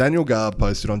 Daniel Garb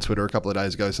posted on Twitter a couple of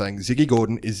days ago saying Ziggy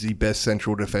Gordon is the best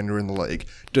central defender in the league.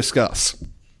 Discuss.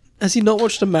 Has he not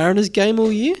watched a Mariners game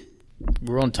all year?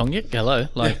 We're on Tongyik. Hello.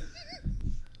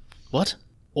 What?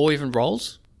 Or even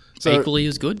Rolls? So, Equally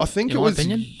as good, I think in it my was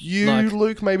opinion. you, Like-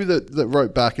 Luke, maybe that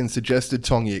wrote back and suggested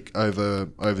Tongyik over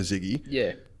Ziggy.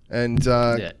 Yeah. And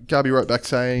Garby wrote back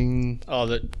saying, Oh,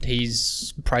 that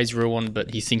he's praised Ruan,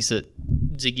 but he thinks that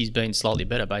Ziggy's been slightly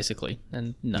better, basically.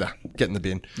 And no. nah, get in the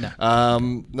bin. No.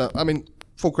 No, I mean,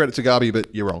 full credit to Garby,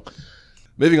 but you're wrong.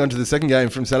 Moving on to the second game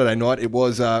from Saturday night, it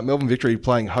was Melbourne Victory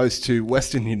playing host to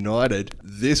Western United.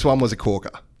 This one was a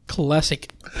corker.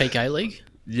 Classic. PK League,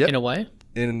 Yep. in a way.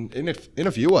 In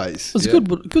a few ways. It was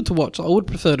good to watch. I would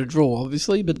prefer to draw,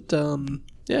 obviously, but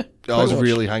yeah. I was great watch.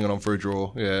 really hanging on for a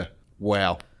draw. Yeah.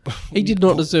 Wow. He did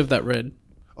not deserve that red.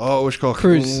 Oh, Wishcock.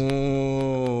 Cruz.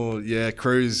 Oh, yeah,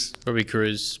 Cruz. Robbie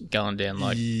Cruz going down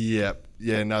like... Yeah.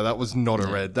 Yeah, no, that was not a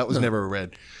red. That was never a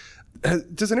red.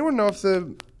 Does anyone know if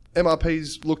the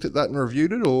MRPs looked at that and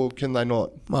reviewed it, or can they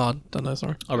not? Oh, I don't know,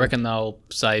 sorry. I reckon they'll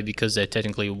say because there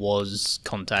technically was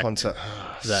contact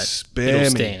that Spare it'll me.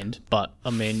 stand. But, I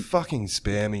mean, Fucking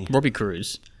spare me. Robbie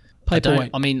Cruz...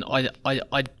 Paperweight.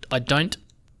 I don't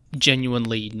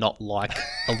genuinely not like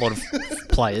a lot of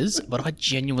players, but I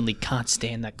genuinely can't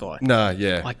stand that guy. No,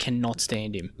 yeah. I cannot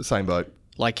stand him. Same boat.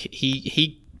 Like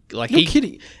he You're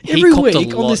kidding. he Every copped a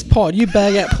week on lot- this pod, you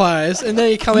bag out players, and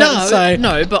then you come out and say,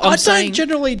 no, but I I'm saying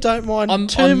generally don't mind I'm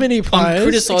many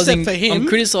players, except for him, I'm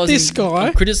criticizing this guy,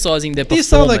 I'm criticizing their this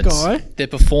performance. other guy. Their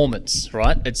performance,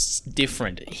 right? It's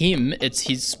different. Him, it's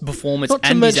his performance not to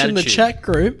and his mention attitude. the chat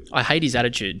group. I hate his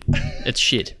attitude. It's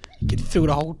shit. You could fill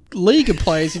a whole league of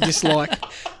players you dislike.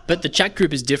 But the chat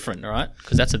group is different, all right?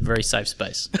 Because that's a very safe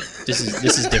space. This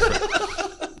is different.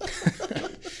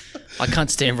 I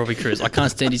can't stand Robbie Cruz. I can't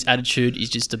stand his attitude.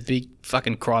 He's just a big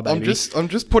fucking crybaby. I'm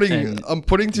just putting And- I'm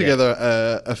putting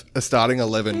together a starting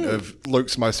 11 of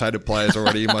Luke's most hated players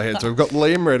already in my head. So we've got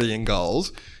Liam Reddy in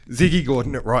goals, Ziggy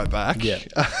Gordon at right back. Yeah.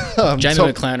 Tom- Jamie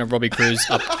McLeod and Robbie Cruz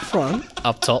Front.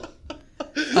 up top.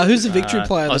 Who's the victory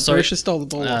player that sorry. Berisha stole the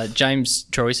ball off? James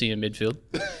Troisi in midfield.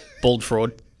 Bald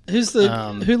fraud. Who's who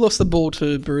lost the ball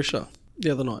to Berisha the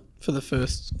other night for the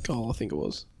first goal, I think it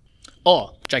was.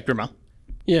 Oh, Jake Brimmer.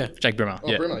 Yeah. Jake Brimmer.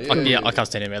 yeah. Brimmer, I, yeah. I can't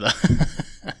stand him either.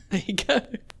 There you go.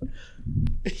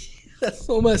 That's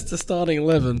almost a starting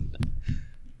 11.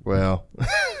 Wow.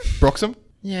 Broxham?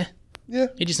 yeah. Yeah.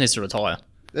 He just needs to retire.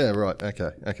 Yeah, right.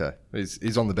 Okay.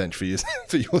 He's on the bench for your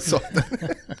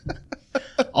side.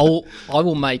 I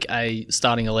will make a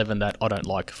starting 11 that I don't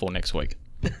like for next week,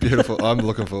 Beautiful. I'm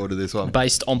looking forward to this one.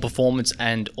 based on performance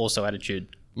and also attitude.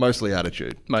 Mostly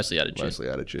attitude. Mostly attitude. Mostly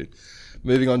attitude.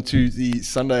 Moving on to the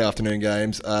Sunday afternoon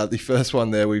games. The first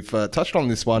one there, we've touched on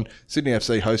this one. Sydney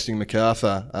FC hosting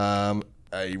Macarthur.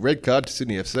 A red card to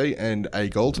Sydney FC and a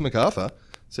goal to Macarthur,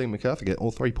 seeing Macarthur get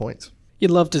all 3 points. You'd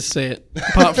love to see it,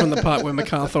 apart from the part where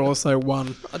MacArthur also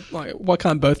won. Like, why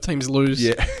can't both teams lose?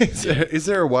 Yeah. Is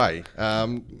there a way?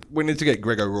 We need to get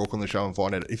Greg O'Rourke on the show and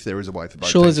find out if there is a way for both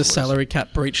Sure, teams there's a to lose. salary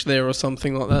cap breach there or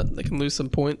something like that. They can lose some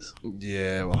points.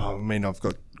 Yeah, well, I mean, I've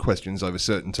got questions over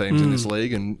certain teams in this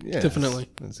league, and yeah, Definitely.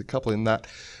 there's a couple in that.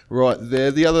 Right there,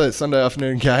 the other Sunday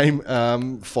afternoon game,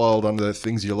 filed under the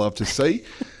things you love to see,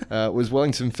 was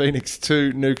Wellington Phoenix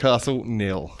 2, Newcastle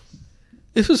 0.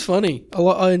 This was funny.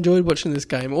 I enjoyed watching this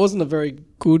game. It wasn't a very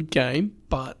good game,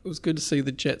 but it was good to see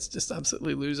the Jets just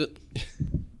absolutely lose it.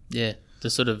 Yeah. The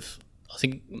sort of, I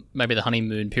think maybe the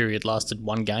honeymoon period lasted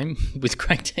one game with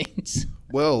Craig Deans.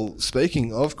 Well,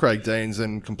 speaking of Craig Deans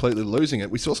and completely losing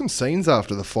it, we saw some scenes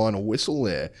after the final whistle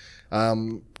there.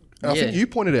 I think you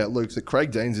pointed out, Luke, that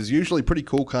Craig Deans is usually pretty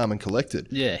cool, calm and collected.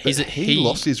 Yeah, but he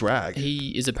lost his rag. He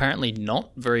is apparently not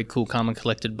very cool, calm, and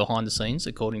collected behind the scenes,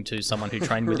 according to someone who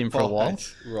trained with him for a while.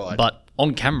 Right. But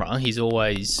on camera, he's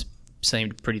always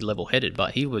seemed pretty level-headed.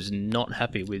 But he was not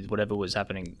happy with whatever was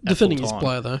happening. Defending at his full time.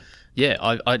 player, though. Yeah,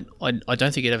 I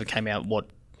don't think it ever came out what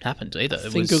happened either. I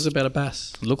think it was about a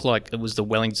bass. Looked like it was the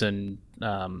Wellington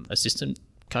assistant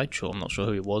coach, or I'm not sure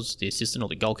who it was, the assistant or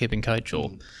the goalkeeping coach,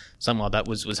 or something like that,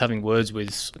 was having words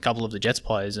with a couple of the Jets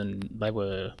players, and they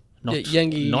were not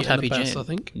Yangi not and happy. the bass, jam. I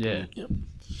think. Yeah. Yep.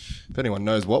 If anyone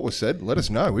knows what was said, let us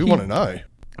know. We want to know.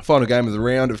 Final game of the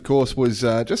round, of course, was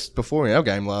just before our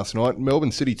game last night.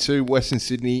 Melbourne City 2, Western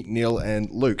Sydney 0, and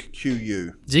Luke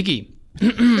QU. Ziggy.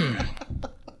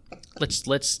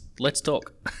 let's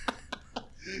talk.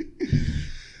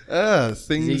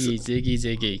 Things.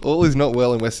 Ziggy. All is not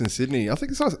well in Western Sydney. I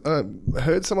think I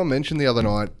heard someone mention the other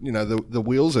night, the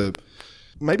wheels are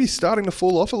maybe starting to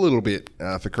fall off a little bit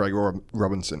for Craig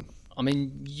Robinson. I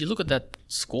mean, you look at that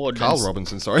squad. Carl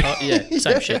Robinson, sorry. Yeah,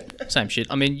 same shit.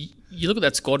 I mean, you look at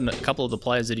that squad and a couple of the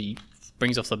players that he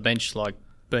brings off the bench, like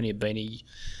Bernie Abini,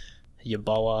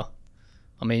 Yaboa.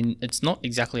 I mean, it's not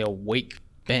exactly a weak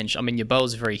bench. I mean, your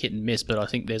bowlers are very hit and miss, but I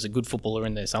think there's a good footballer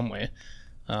in there somewhere.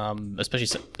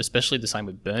 Especially the same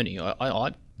with Bernie.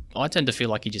 I tend to feel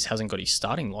like he just hasn't got his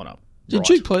starting lineup. Did right.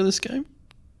 you play this game?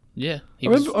 Yeah, I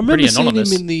remember seeing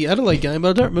him in the Adelaide game,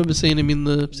 but I don't remember seeing him in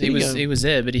the City game. He was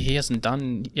there, but he hasn't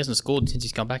scored since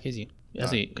he's come back, has he?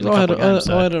 Has he? I had it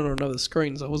on another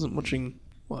screen, so I wasn't watching.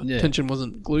 My attention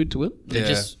wasn't glued to it. They're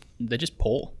just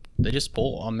poor. They're just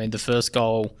poor. I mean, the first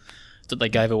goal that they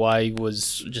gave away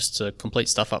was just a complete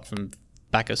stuff up from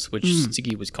Bacchus, which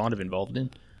Siggy was kind of involved in.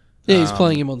 Yeah, he's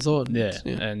playing him on side. Yeah,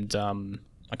 and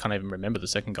I can't even remember the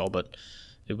second goal, but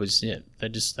it was they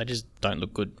just don't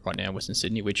look good right now, Western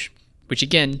Sydney. Which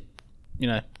again,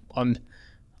 I'm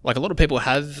like, a lot of people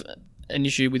have an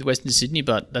issue with Western Sydney,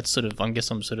 but that's sort of, I guess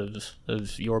I'm sort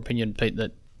of your opinion, Pete,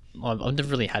 that I've never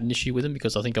really had an issue with them,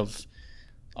 because I think I've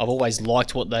always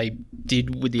liked what they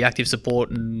did with the active support,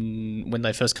 and when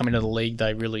they first come into the league,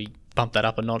 they really bumped that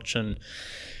up a notch, and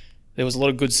there was a lot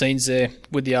of good scenes there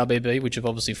with the RBB, which have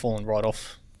obviously fallen right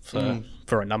off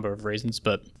for a number of reasons.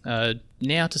 But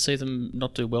now to see them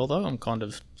not do well, though, I'm kind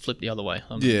of flipped the other way.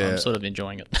 I'm sort of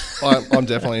enjoying it. I'm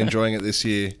definitely enjoying it this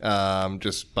year,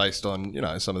 just based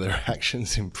on some of their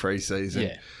actions in pre-season.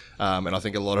 Yeah. And I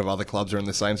think a lot of other clubs are in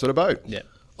the same sort of boat. Yeah.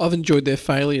 I've enjoyed their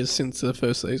failures since the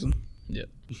first season. Yeah.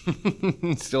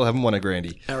 Still haven't won a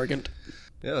Grandy. Arrogant.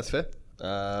 Yeah, that's fair.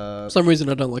 For some reason,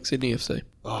 I don't like Sydney FC.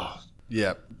 Oh,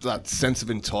 yeah, that sense of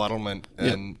entitlement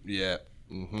and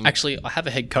Actually, I have a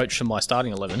head coach for my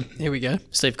starting 11, Here we go.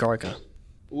 Steve Corica.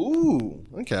 Ooh,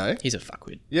 okay. He's a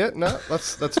fuckwit. Yeah, no,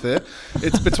 that's fair.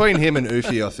 It's between him and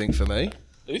Ufi, I think, for me.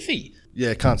 Ufi?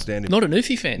 Yeah, can't stand him. Not an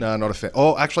Ufi fan? No, not a fan.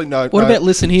 Oh, actually, no. What about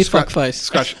listen here, Scratch, fuckface?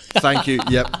 Scratch. Thank you.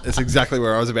 Yep, that's exactly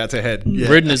where I was about to head. Yeah.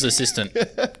 Ruden's assistant.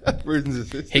 Ruden's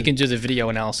assistant. He can do the video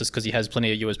analysis because he has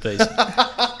plenty of USBs.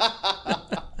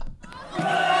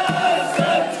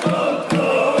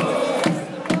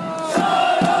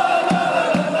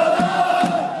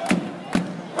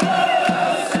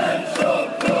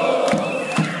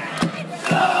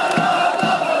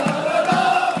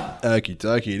 Okie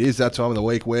dokie. It is that time of the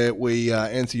week where we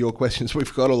answer your questions.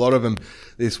 We've got a lot of them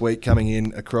this week coming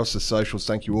in across the socials.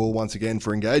 Thank you all once again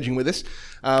for engaging with us.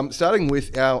 Starting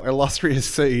with our illustrious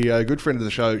CEO, good friend of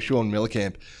the show, Sean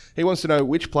Millercamp. He wants to know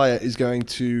which player is going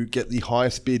to get the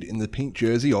highest bid in the pink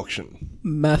jersey auction.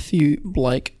 Matthew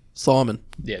Blake Simon.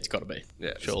 Yeah, it's got to be.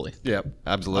 Yeah, surely. Yeah,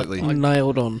 absolutely.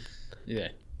 Nailed on. Yeah.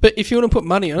 But if you want to put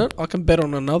money on it, I can bet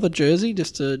on another jersey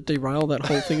just to derail that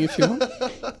whole thing if you want.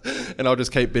 And I'll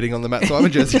just keep bidding on the Matt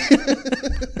Simon jersey.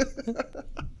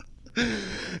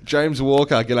 James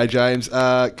Walker. G'day, James.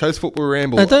 Coast Football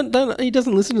Ramble. No, don't. He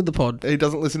doesn't listen to the pod. He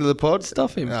doesn't listen to the pod?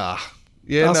 Stuff him. Yeah,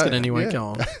 Ask it anyway. Go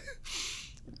on.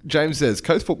 James says,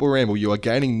 Coast Football Ramble, you are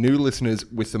gaining new listeners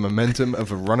with the momentum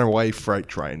of a runaway freight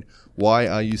train. Why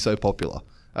are you so popular?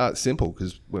 Simple,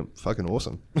 because we're fucking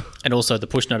awesome. And also the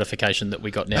push notification that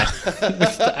we got now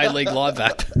with the A-League Live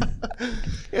app. Yeah,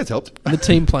 it's helped. The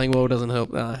team playing well doesn't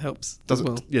help. Helps Doesn't,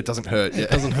 as well. Yeah, it doesn't hurt. Yeah. It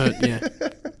doesn't hurt, yeah.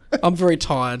 I'm very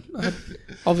tired.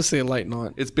 Obviously a late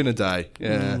night. It's been a day.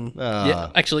 Yeah.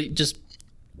 Yeah, actually,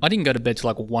 I didn't go to bed till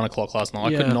like 1 o'clock last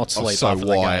night. I could not I was sleep so after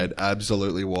that wired. game.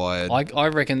 Absolutely wired. I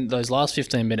reckon those last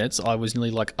 15 minutes, I was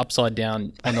nearly like upside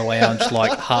down on the lounge,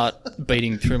 like heart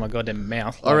beating through my goddamn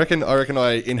mouth. I reckon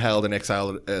I inhaled and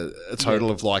exhaled a total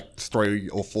of like 3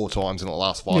 or 4 times in the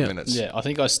last 5 minutes. Yeah, I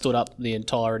think I stood up the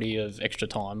entirety of extra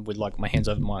time with like my hands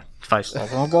over my face.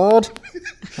 Like, oh god,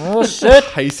 oh shit,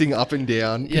 Pacing up and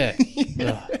down. yeah.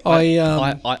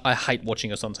 I hate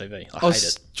watching us on TV. I was hate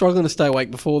it. struggling to stay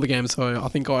awake before the game, so I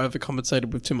think I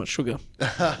overcompensated with too much sugar.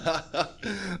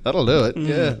 That'll do it.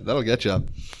 Yeah, that'll get you.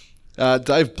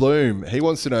 Dave Bloom, he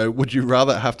wants to know, would you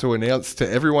rather have to announce to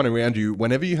everyone around you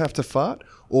whenever you have to fart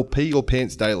or pee your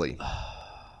pants daily?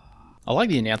 I like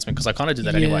the announcement because I kind of did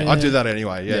that anyway. I do that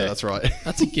anyway. Yeah, Yeah. that's right.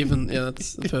 That's a given. Yeah,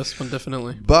 that's the first one,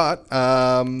 definitely. But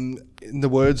in the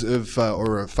words of,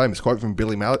 or a famous quote from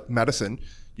Billy Madison,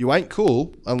 you ain't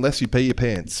cool unless you pee your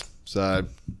pants. So,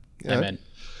 you know, Amen.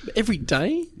 Every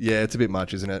day? yeah, it's a bit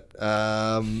much, isn't it?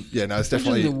 Yeah, no, it's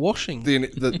definitely Imagine the washing.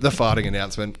 the farting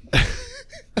announcement.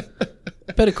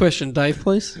 Better question, Dave,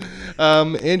 please.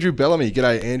 Andrew Bellamy.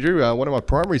 G'day, Andrew. One of my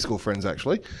primary school friends,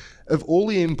 actually. Of all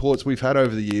the imports we've had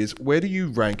over the years, where do you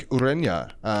rank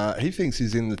Urenya? He thinks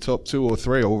he's in the top 2 or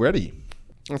 3 already.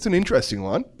 That's an interesting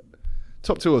one.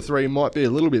 Top 2 or 3 might be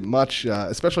a little bit much,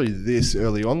 especially this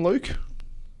early on, Luke.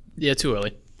 Yeah, too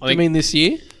early. I mean this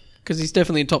year? Because he's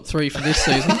definitely in top 3 for this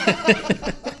season.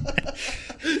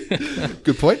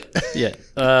 Good point. Yeah.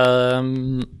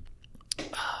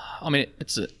 I mean,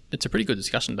 it's a pretty good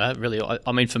discussion to have, really.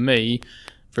 I mean, for me,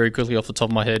 very quickly off the top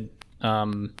of my head,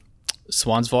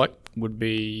 Swansvik would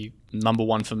be number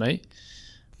one for me.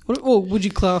 Well, would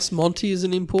you class Monty as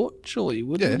an import? Surely you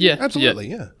would. Yeah, absolutely,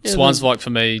 yeah. Swansvik for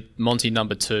me, Monty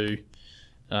number two.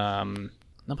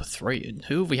 Number three, and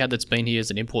who have we had that's been here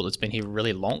as an import that's been here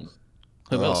really long?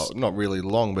 Who else? Not really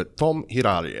long, but Tom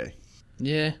Hirarie.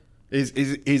 Yeah.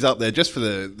 He's up there just for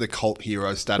the cult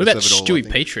hero status What about of it all. Stewie I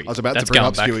think. Petrie? I was about That's to bring going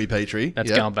up back. Stewie Petrie. That's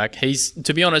yeah. going back.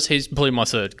 To be honest, he's probably my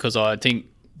third because I think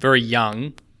very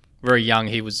young,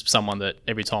 he was someone that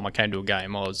every time I came to a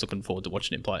game, I was looking forward to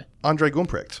watching him play. Andre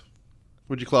Gumprecht.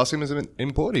 Would you class him as an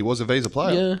import? He was a visa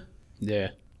player. Yeah. Yeah.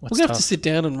 We're going to have to sit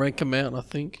down and rank them out, I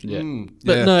think. Yeah.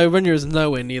 But no, Renier is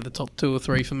nowhere near the top 2 or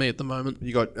 3 for me at the moment.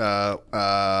 You got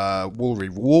Woolry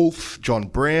Wolf, John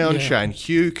Brown, Yeah. Shane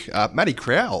Hugh, Matty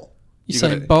Crowell. You got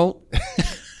say Bolt?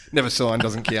 Never signed,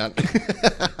 doesn't count.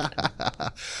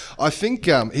 I think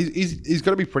he's got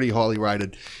to be pretty highly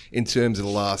rated in terms of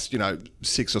the last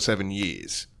 6 or 7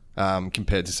 years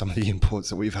compared to some of the imports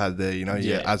that we've had there.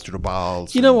 Asdrubal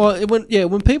Bales. You know what?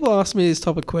 When people ask me these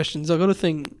type of questions, I got to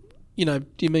think. Do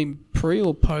you mean pre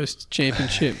or post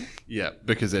championship? Yeah,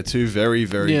 because they're two very,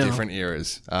 very Yeah. different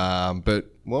eras. But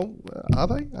are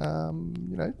they?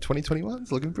 2021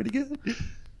 is looking pretty good.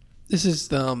 This is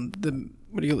the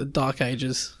what do you got? The Dark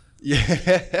Ages.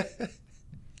 Yeah.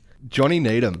 Johnny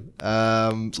Needham.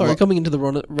 Sorry, coming into the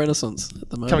Renaissance at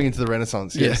the moment. coming into the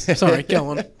Renaissance. Yes. Yeah. Sorry, go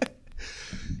on.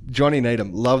 Johnny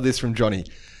Needham. Love this from Johnny.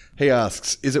 He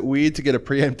asks, is it weird to get a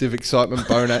preemptive excitement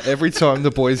boner every time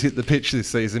the boys hit the pitch this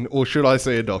season, or should I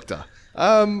see a doctor?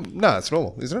 No, it's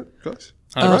normal, isn't it, guys?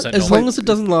 100% As normal. long as it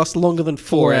doesn't last longer than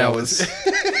 4 hours.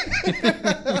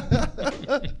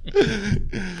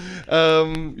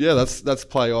 Yeah, that's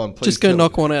play on. Please Just go tell-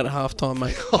 knock one out at halftime,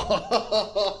 mate.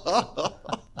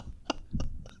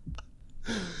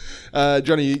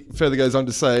 Johnny further goes on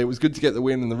to say, it was good to get the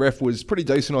win and the ref was pretty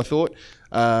decent, I thought.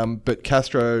 But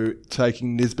Castro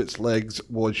taking Nisbet's legs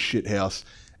was shithouse.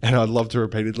 And I'd love to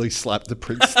repeatedly slap the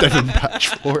Prince Stephen patch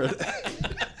for it.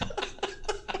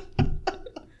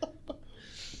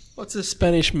 What's a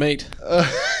Spanish meat?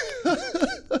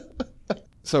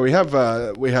 So we have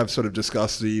sort of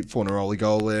discussed the Fornaroli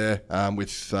goal there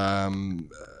with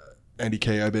Andy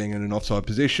Keogh being in an offside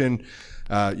position.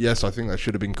 Yes, I think that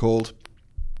should have been called.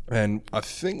 And I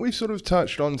think we sort of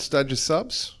touched on Stadger's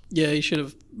subs. Yeah, he should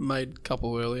have made a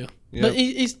couple earlier. Yeah. But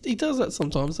he does that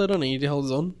sometimes. I don't think he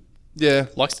holds on. Yeah.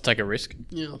 Likes to take a risk.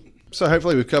 Yeah. So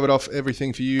hopefully we've covered off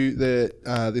everything for you there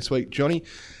this week, Johnny.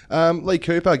 Lee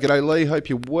Cooper, g'day Lee, hope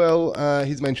you're well.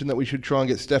 He's mentioned that we should try and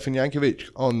get Stefan Jankovic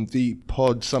on the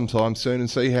pod sometime soon and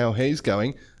see how he's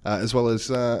going, as well as,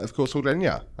 of course,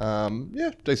 Aldenia.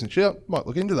 Yeah, decent shout. Might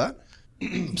look into that.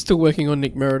 I'm still working on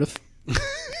Nick Meredith.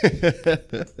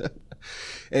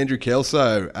 Andrew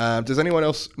Kelso, does anyone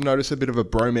else notice a bit of a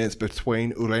bromance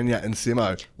between Urenia and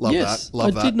Simo? Love yes, that. Love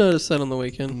I that. did notice that on the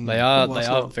weekend. They are Last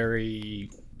night.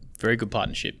 very, very good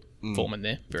partnership forming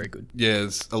there. Very good. Yeah,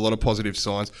 there's a lot of positive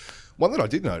signs. One that I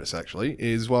did notice, actually,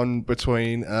 is one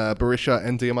between Berisha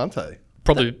and Diamante.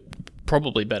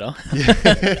 Probably better.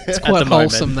 It's quite the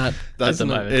moment. wholesome, that. That's the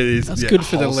moment. It is. That's good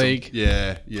for the wholesome. league.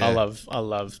 Yeah, yeah. I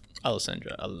love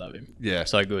Alessandro. I love him. Yeah.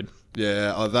 So good.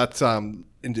 Yeah, that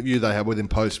interview they had with him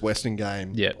post Western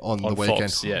game Yeah. on the weekend.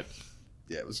 Fox, yeah.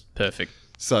 Yeah, it was Perfect.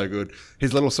 so good.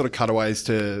 His little sort of cutaways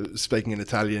to speaking in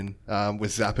Italian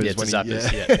with Zappers. Yeah, to when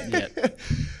Zappers, yeah.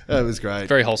 That was great.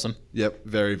 Very wholesome. Yep,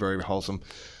 very, very wholesome.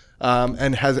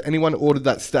 And has anyone ordered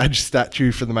that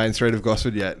statue for the main street of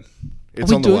Gosford yet? It's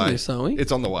we on the doing way. this, are we?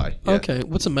 It's on the way. Yeah. Okay,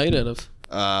 what's it made out of?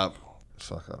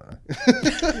 Fuck, I don't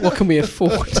know. What can we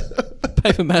afford?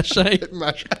 Paper mache.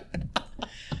 Mash.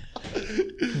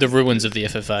 The ruins of the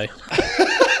FFA.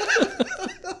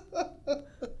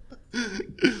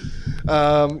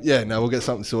 Yeah, no, we'll get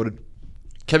something sorted.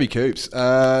 Kevy Coops,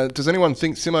 does anyone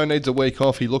think Simo needs a week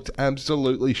off? He looked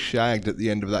absolutely shagged at the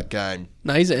end of that game.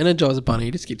 No, he's an Energizer bunny.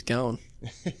 He just keeps going.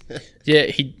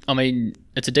 Yeah,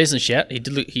 it's a decent shout. He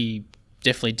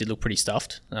definitely did look pretty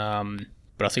stuffed.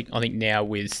 But I think now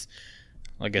with,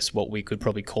 I guess, what we could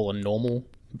probably call a normal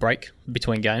break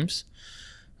between games,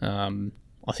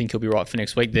 I think he'll be right for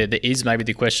next week. There is maybe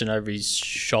the question over his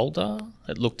shoulder.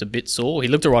 It looked a bit sore. He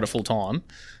looked all right at full time,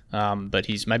 but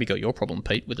he's maybe got your problem,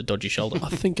 Pete, with a dodgy shoulder. I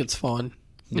think it's fine.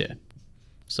 Yeah.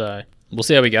 So we'll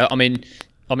see how we go. I mean,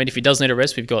 if he does need a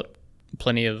rest, we've got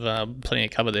plenty of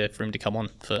cover there for him to come on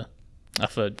for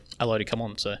Allo to come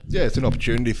on. So Yeah, it's an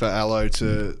opportunity for Allo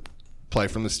to play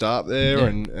from the start there, Yeah.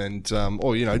 and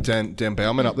Dan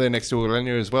Bauman up there next to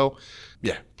Urania as well.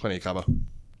 Yeah, plenty of cover.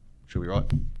 Should be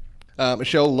right.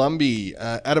 Michelle Lumby,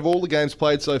 out of all the games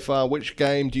played so far, which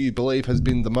game do you believe has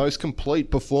been the most complete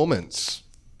performance?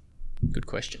 Good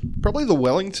question. Probably the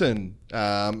Wellington,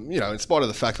 in spite of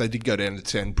the fact they did go down to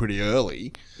 10 pretty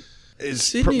early.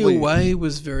 Sydney away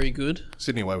was very good.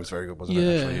 Sydney away was very good, wasn't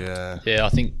it, actually? Yeah. Yeah, I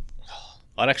think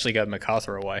I'd actually go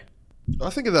MacArthur away. I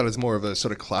think of that as more of a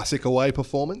sort of classic away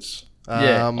performance.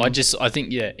 I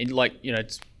think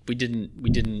we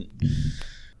didn't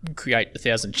create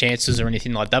 1,000 chances or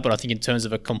anything like that, but I think in terms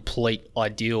of a complete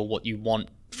ideal, what you want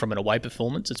from an away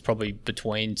performance, it's probably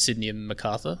between Sydney and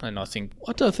MacArthur, and I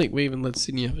don't think we even let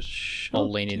Sydney have a shot.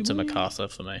 I'll lean into MacArthur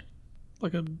for me. We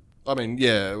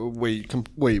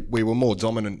were more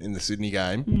dominant in the Sydney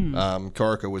game.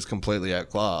 Corica was completely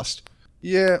outclassed.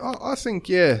 Yeah, I think,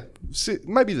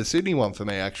 maybe the Sydney one for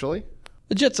me, actually.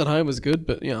 The Jets at home was good,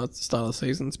 but, at the start of the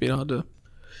season, it's been hard to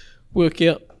work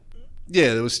out.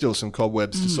 Yeah, there was still some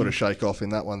cobwebs to sort of shake off in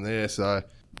that one there, so a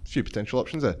few potential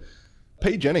options there.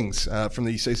 P. Jennings from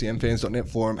the ccmfans.net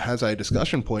forum has a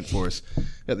discussion point for us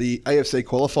at the AFC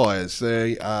qualifiers.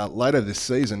 They are later this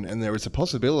season, and there is a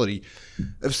possibility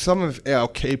of some of our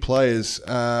key players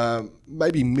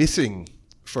maybe missing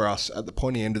for us at the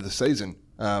pointy end of the season.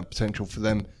 Potential for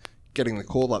them getting the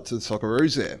call up to the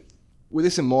Socceroos there. With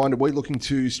this in mind, are we looking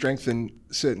to strengthen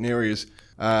certain areas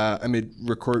amid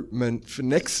recruitment for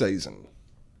next season?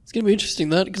 It's going to be interesting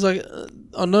that because I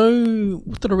know,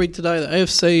 what did I read today? The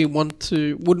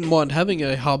AFC wouldn't mind having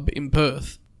a hub in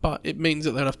Perth, but it means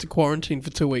that they'd have to quarantine for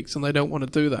 2 weeks, and they don't want to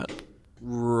do that.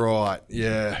 Right.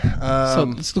 Yeah.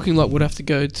 So it's looking like we'd have to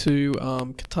go to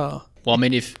Qatar. Well, I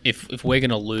mean, if we're going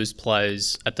to lose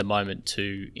players at the moment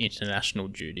to international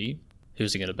duty,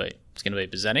 who's it going to be? It's going to be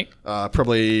Bozanic.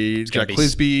 Probably Jack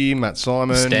Clisby, Matt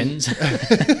Simon. Stens.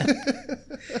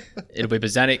 It'll be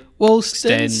Bozanic. Well,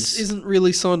 Stens isn't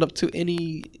really signed up to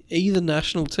either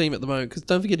national team at the moment because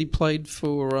don't forget he played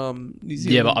for New Zealand.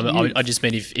 Yeah, but I just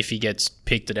mean if he gets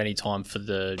picked at any time for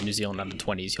the New Zealand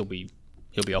under-20s, he'll be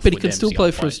off. But he can still play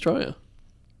for Australia.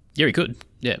 Yeah, he could.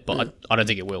 Yeah, but I don't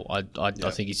think it will. I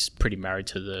think he's pretty married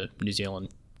to the New Zealand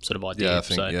sort of idea. Yeah, I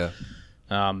think,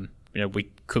 so,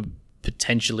 we could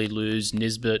potentially lose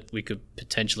Nisbet. We could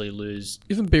potentially lose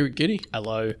even Birighitti.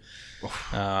 Allo.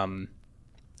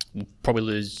 We'll probably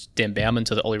lose Dan Bauman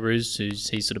to the Olyroos,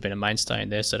 he's sort of been a mainstay in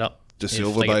their setup. De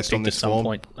Silva based on this form.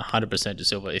 100% De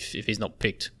Silva. If he's not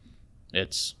picked,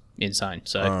 it's insane.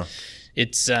 So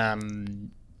it's a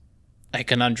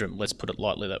conundrum. Let's put it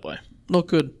lightly that way. Not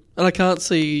good. And I can't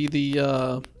see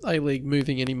the A-League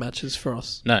moving any matches for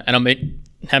us. No, and I mean,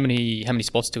 how many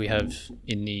spots do we have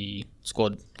in the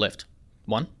squad left?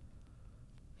 1?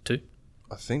 2?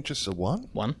 I think just a 1.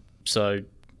 1. So,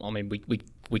 I mean,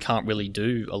 we can't really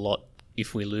do a lot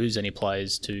if we lose any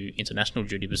players to international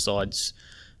duty besides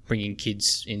bringing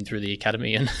kids in through the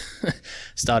academy and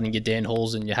starting your Dan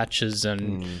Halls and your Hatches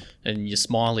and your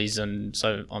Smileys, and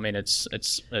so I mean it's a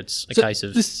case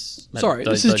of this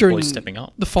is during boys stepping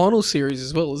up. The final series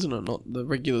as well, isn't it? Not the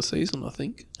regular season, I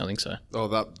think. I think so. Oh,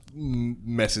 that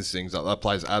messes things up. That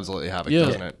plays absolutely havoc,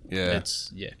 doesn't it? Yeah.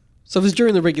 So if it's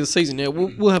during the regular season,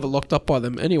 we'll have it locked up by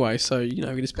them anyway. So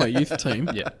we just play a youth team.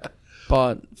 Yeah.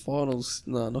 But finals,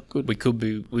 no, not good. We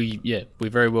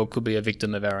very well could be a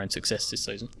victim of our own success this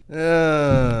season.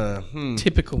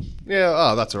 Typical.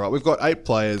 Yeah, that's all right. We've got 8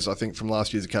 players, I think, from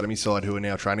last year's academy side who are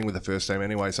now training with the first team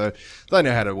anyway, so they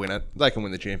know how to win it. They can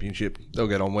win the championship. They'll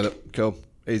get on with it. Cool.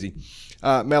 Easy.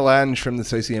 Mel Ange from the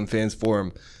CCM Fans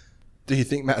Forum. Do you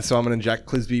think Matt Simon and Jack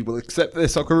Clisby will accept their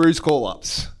Socceroos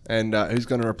call-ups? And who's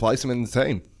going to replace them in the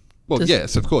team? Well,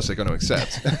 yes, of course they're going to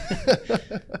accept.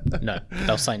 No,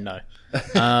 they'll say no.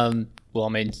 Well, I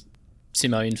mean,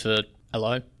 Simo in for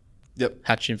Allo. Yep.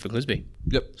 Hatch in for Clisby.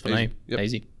 Yep. For me,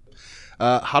 easy.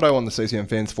 Hutto on the CCM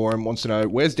Fans Forum wants to know,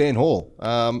 where's Dan Hall?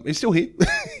 He's still here.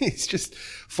 He's just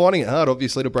finding it hard,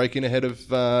 obviously, to break in ahead of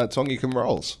Tongi Kim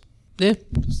Rolls. Yeah,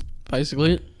 that's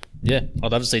basically it. Yeah,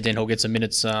 I'd love to see Dan Hall get some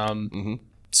minutes soon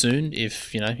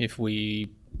if we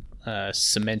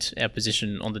cement our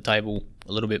position on the table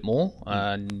a little bit more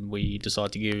and we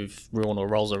decide to give Ruan or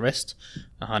Rolls a rest,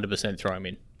 100% throw him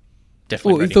in.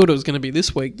 Definitely. Well, we thought it was going to be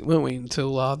this week, weren't we,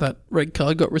 until that red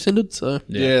card got rescinded. So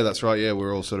yeah, that's right. Yeah,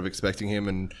 we're all sort of expecting him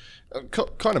and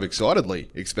kind of excitedly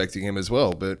expecting him as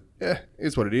well. But yeah,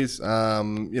 it's what it is.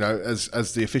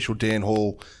 As the official Dan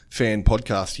Hall fan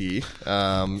podcast here,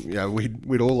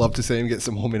 we'd all love to see him get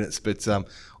some more minutes, but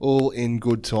all in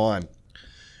good time.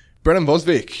 Brennan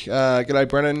Vosvik. G'day,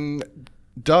 Brennan.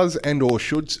 Does and or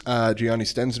should Gianni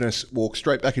Stensness walk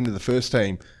straight back into the first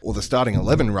team, or the starting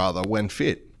 11 rather, when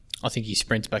fit? I think he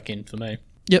sprints back in for me.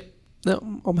 Yep.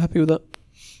 No, I'm happy with that.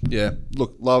 Yeah.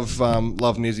 Look, love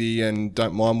Nizzy and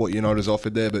don't mind what United's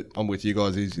offered there, but I'm with you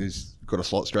guys. He's got a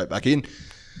slot straight back in.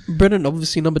 Brennan,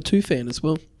 obviously number 2 fan as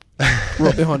well.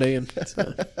 right behind Ian.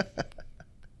 So.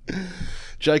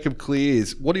 Jacob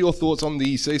Clears, what are your thoughts on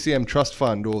the CCM Trust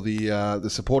Fund or the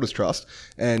Supporters Trust?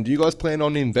 And do you guys plan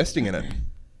on investing in it?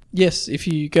 Yes, if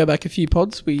you go back a few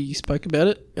pods, we spoke about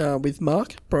it with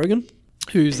Mark Brogan,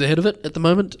 who's the head of it at the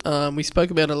moment. We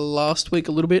spoke about it last week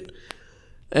a little bit,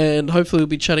 and hopefully we'll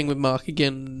be chatting with Mark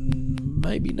again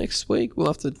maybe next week. We'll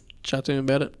have to chat to him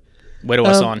about it. Where do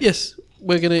I sign? Yes,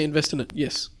 we're going to invest in it,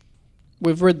 yes.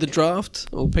 We've read the draft,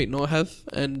 or Pete and I have,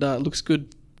 and it looks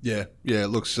good. Yeah, it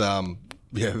looks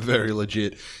very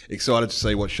legit. Excited to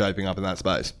see what's shaping up in that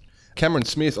space. Cameron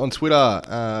Smith on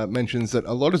Twitter mentions that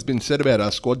a lot has been said about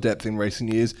our squad depth in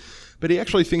recent years, but he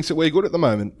actually thinks that we're good at the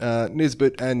moment.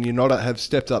 Nisbet and Unota have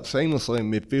stepped up seamlessly in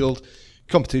midfield.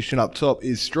 Competition up top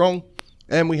is strong,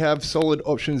 and we have solid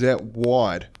options out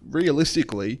wide.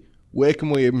 Realistically, where can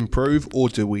we improve, or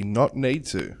do we not need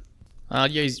to? I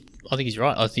think he's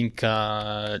right. I think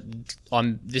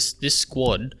I'm this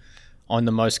squad I'm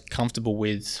the most comfortable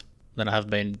with than I have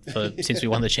been since we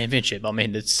won the championship. I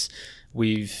mean,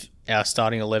 we've our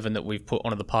starting 11 that we've put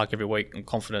onto the park every week. I'm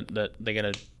confident that they're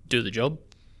going to do the job.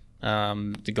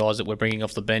 The guys that we're bringing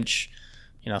off the bench,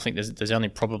 I think there's only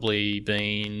probably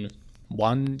been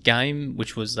one game,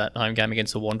 which was that home game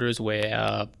against the Wanderers, where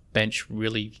our bench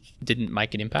really didn't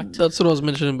make an impact. That's what I was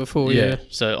mentioning before, yeah.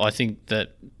 So I think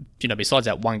that, besides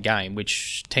that one game,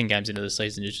 which 10 games into the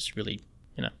season is just really,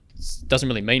 doesn't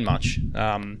really mean much.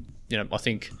 I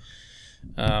think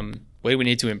where we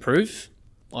need to improve,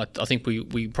 I think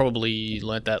we probably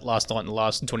learnt that last night in the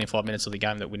last 25 minutes of the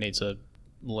game, that we need to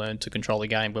learn to control the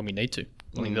game when we need to.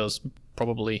 I think there was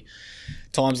probably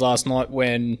times last night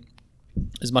when,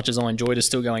 as much as I enjoyed us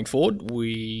still going forward,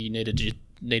 we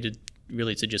needed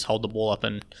really to just hold the ball up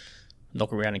and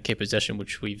knock around and keep possession,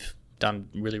 which we've done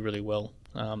really, really well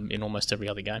in almost every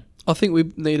other game. I think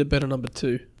we need a better number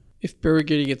 2. If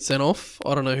Berigidi gets sent off,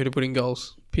 I don't know who to put in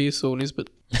goals, Pearce or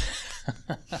Nisbet.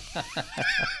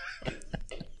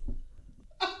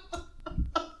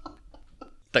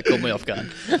 That caught me off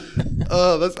guard.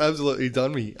 Oh, that's absolutely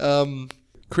done me.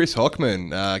 Chris Hockman,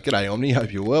 g'day Omni,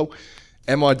 hope you're well.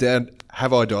 Am I dead?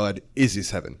 Have I died? Is this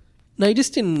heaven? No, you're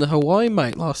just in Hawaii,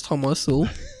 mate, last time I saw.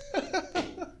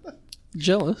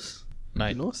 Jealous.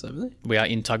 Mate, nice over there. We are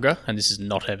in Tuggerah, and this is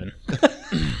not heaven.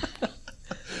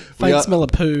 Faint smell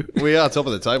of poo. We are top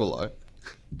of the table, though.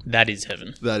 That is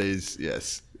heaven. That is,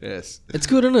 yes. It's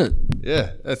good, isn't it?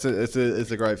 Yeah,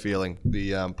 it's a great feeling.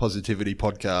 The Positivity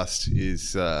podcast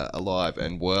is alive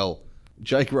and well.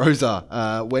 Jake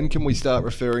Rosa, when can we start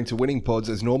referring to winning pods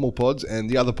as normal pods and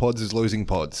the other pods as losing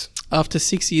pods? After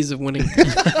 6 years of winning.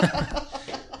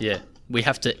 Yeah, we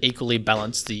have to equally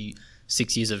balance the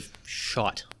 6 years of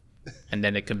shite, and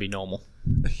then it can be normal.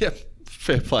 Yep,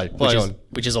 fair play.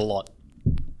 Which is a lot.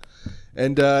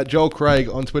 And Joel Craig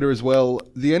on Twitter as well.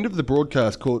 The end of the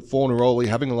broadcast caught Fornaroli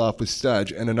having a laugh with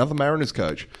Stadge and another Mariners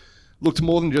coach. Looked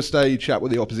more than just a chat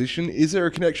with the opposition. Is there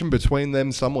a connection between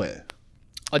them somewhere?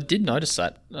 I did notice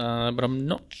that, but I'm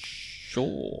not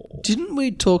sure. Didn't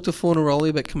we talk to Fornaroli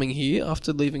about coming here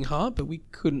after leaving Hart, but we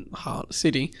couldn't, Hart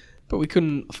City, but we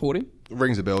couldn't afford him?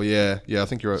 Rings a bell, yeah. Yeah, I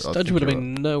think you're right. Stadge would have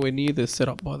been nowhere near the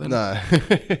setup by then. No.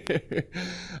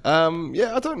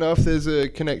 I don't know if there's a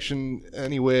connection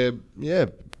anywhere,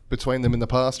 between them in the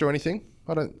past or anything.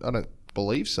 I don't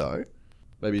believe so.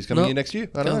 Maybe he's coming here next year.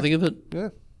 I don't know. Think of it.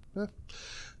 Yeah.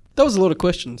 That was a lot of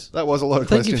questions. That was a lot of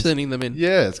questions. questions. Thank you for sending them in.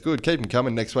 Yeah, it's good. Keep them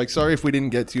coming next week. Sorry if we didn't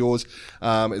get to yours.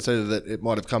 It's either that it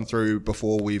might have come through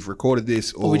before we've recorded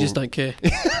this, or we just don't care.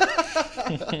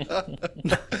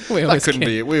 We always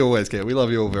care. We always care. We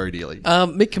love you all very dearly.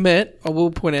 Mick Komet, I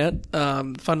will point out,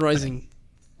 fundraising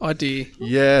idea.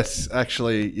 Yes,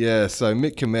 actually, yeah. So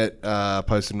Mick Komet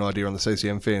posted an idea on the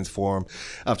CCM Fans Forum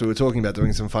after we were talking about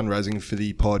doing some fundraising for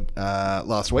the pod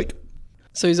last week.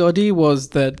 So his idea was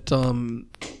that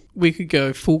we could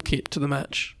go full kit to the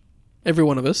match. Every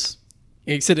one of us.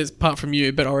 He said it's apart from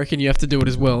you, but I reckon you have to do it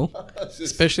as well.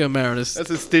 Especially on Mariners. That's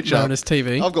a stitch Mariners up.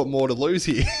 TV. I've got more to lose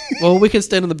here. Well, we can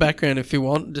stand in the background if you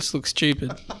want. It just looks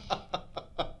stupid.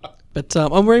 But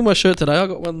I'm wearing my shirt today. I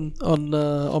got one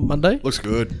on Monday. Looks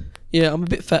good. Yeah, I'm a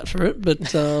bit fat for it, but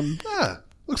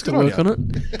looks to good work on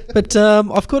it. But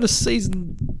I've got a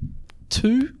season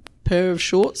 2 pair of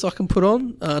shorts I can put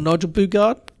on. Nigel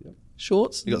Bugard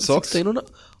shorts. You got socks? 16 on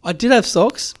it. I did have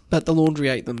socks, but the laundry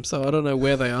ate them, so I don't know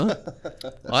where they are.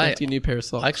 I a new pair of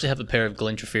socks. I actually have a pair of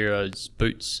Glenn Trefiro's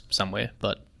boots somewhere,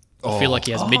 but I feel like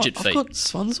he has midget feet. I've got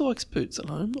Swanswikes boots at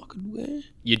home I could wear.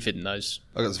 You'd fit in those.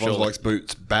 I got the Swanswikes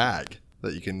boots bag.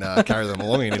 that you can carry them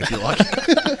along in if you like.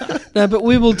 No, but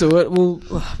we will do it.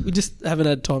 We just haven't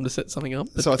had time to set something up.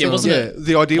 So I Yeah, think, wasn't yeah, it-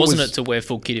 the idea Wasn't was it to wear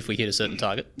full kit if we hit a certain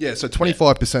target? yeah. So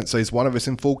 25% sees one of us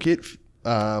in full kit,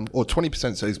 or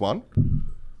 20% sees one,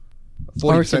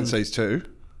 40% sees two,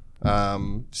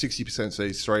 60%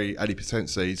 sees three, 80%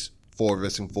 sees four of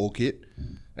us in full kit,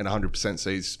 and 100%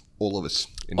 sees all of us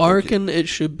in full I kit. reckon it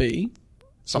should be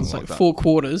Something it's like like that. 4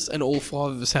 quarters, and all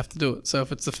 5 of us have to do it. So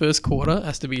if it's the first quarter, it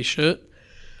has to be a shirt.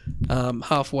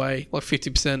 Halfway, like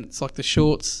 50%, it's like the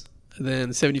shorts, and then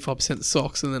 75% the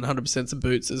socks, and then 100% the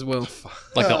boots as well.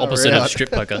 Like the opposite right. of strip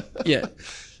poker. Yeah.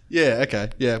 Yeah. Okay.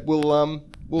 Yeah.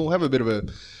 We'll have a bit of a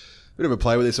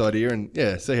play with this idea and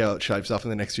yeah, see how it shapes up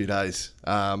in the next few days.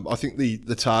 I think the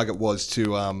target was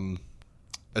to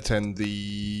attend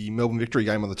the Melbourne Victory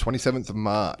game on the 27th of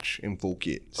March in full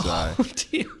kit. So Oh,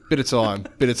 dear. bit of time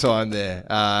there.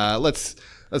 Let's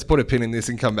put a pin in this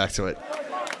and come back to it.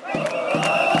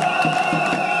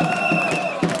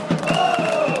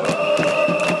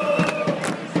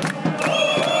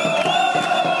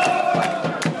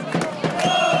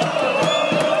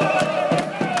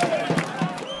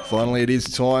 Finally, it is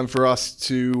time for us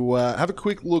to have a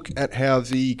quick look at how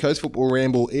the Coast Football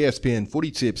Ramble ESPN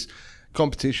Footy Tips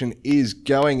competition is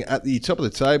going. At the top of the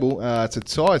table, it's a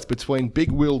tie between Big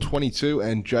Will 22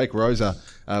 and Jake Rosa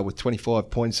with 25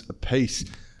 points apiece.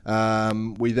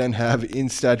 We then have In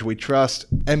Stadge We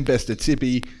Trust, Mbester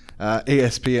Tippy,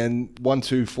 ESPN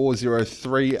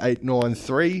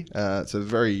 124033893. It's a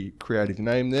very creative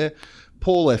name there.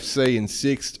 Paul FC in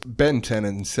 6th, Ben 10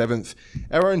 in 7th,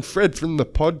 our own Fred from the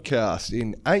podcast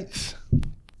in 8th,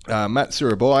 Matt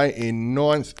Surabai in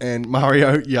 9th, and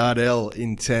Mario Yardell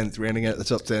in 10th, rounding out the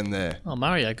top 10 there. Oh,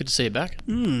 Mario, good to see you back.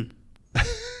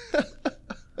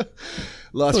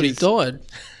 Last Thought he year's- died.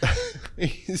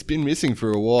 He's been missing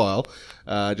for a while,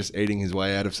 just eating his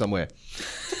way out of somewhere.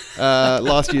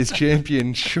 Last year's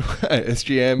champion,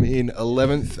 SGM in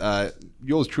 11th.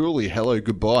 Yours truly, Hello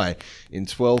Goodbye, in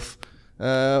 12th.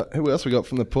 Who else we got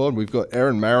from the pod? We've got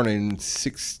Aaron Marin in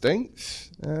 16th.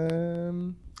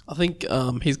 I think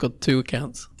he's got 2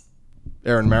 accounts.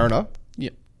 Aaron Mariner.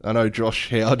 Yep. I know Josh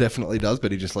Howe definitely does,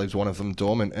 but he just leaves one of them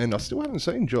dormant. And I still haven't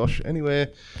seen Josh anywhere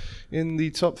in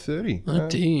the top 30. Oh,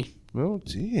 dear. Oh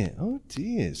dear! Oh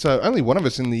dear! So only one of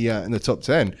us in the top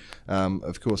 10.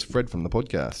 Of course, Fred from the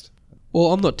podcast.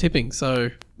 Well, I'm not tipping, so...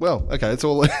 Well, okay, it's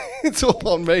all it's all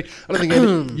on me. I don't think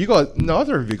any, you guys,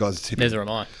 neither of you guys are tipping. Neither am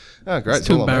I. Oh, great! It's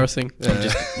too all on me. embarrassing.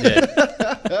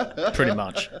 Yeah, pretty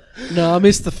much. No, I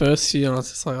missed the first year, and I was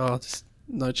just like, just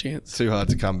no chance. Too hard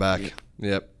to come back.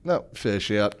 Yep. No, fair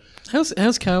shout.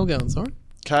 How's Kale going, sorry?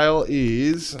 Kale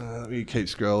is. Let me keep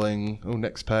scrolling. Oh,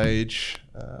 next page.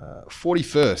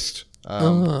 41st.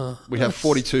 We have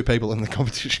 42 people in the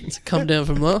competition. Come down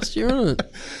from last year, isn't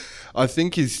it? I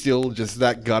think he's still just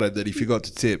that gutted that he forgot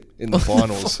to tip in the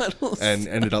finals, and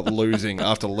ended up losing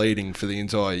after leading for the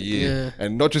entire year. Yeah.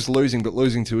 And not just losing, but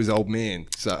losing to his old man.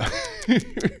 So,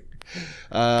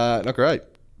 not great.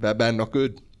 Bad, not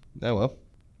good. Oh well.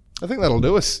 I think that'll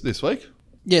do us this week.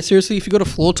 Yeah, seriously, if you got a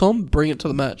floor, Tom, bring it to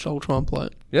the match. I'll try and play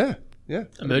it. Yeah. Yeah.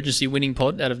 Emergency winning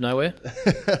pod out of nowhere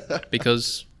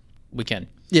because we can.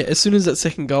 Yeah, as soon as that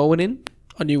second goal went in,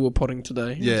 I knew we were potting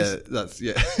today. Yeah, that's,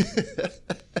 yeah.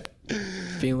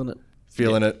 Feeling it.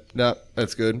 Feeling it. No,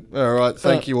 that's good. All right.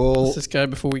 Thank you all. Let's just go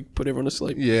before we put everyone to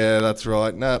sleep. Yeah, that's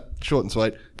right. No, short and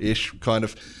sweet-ish, kind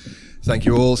of. Thank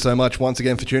you all so much once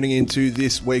again for tuning in to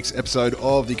this week's episode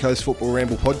of the Coast Football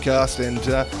Ramble podcast. And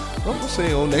we'll see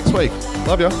you all next week.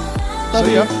 Love ya.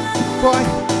 See ya.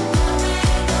 Bye.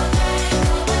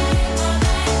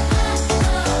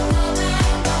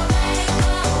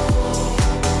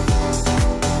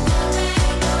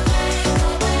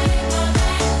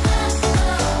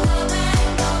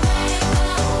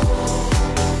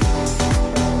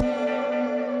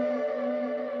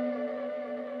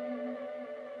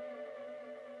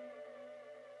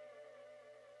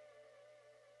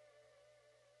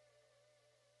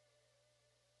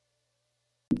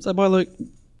 Say bye, Luke.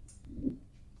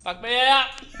 Fuck me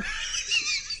out.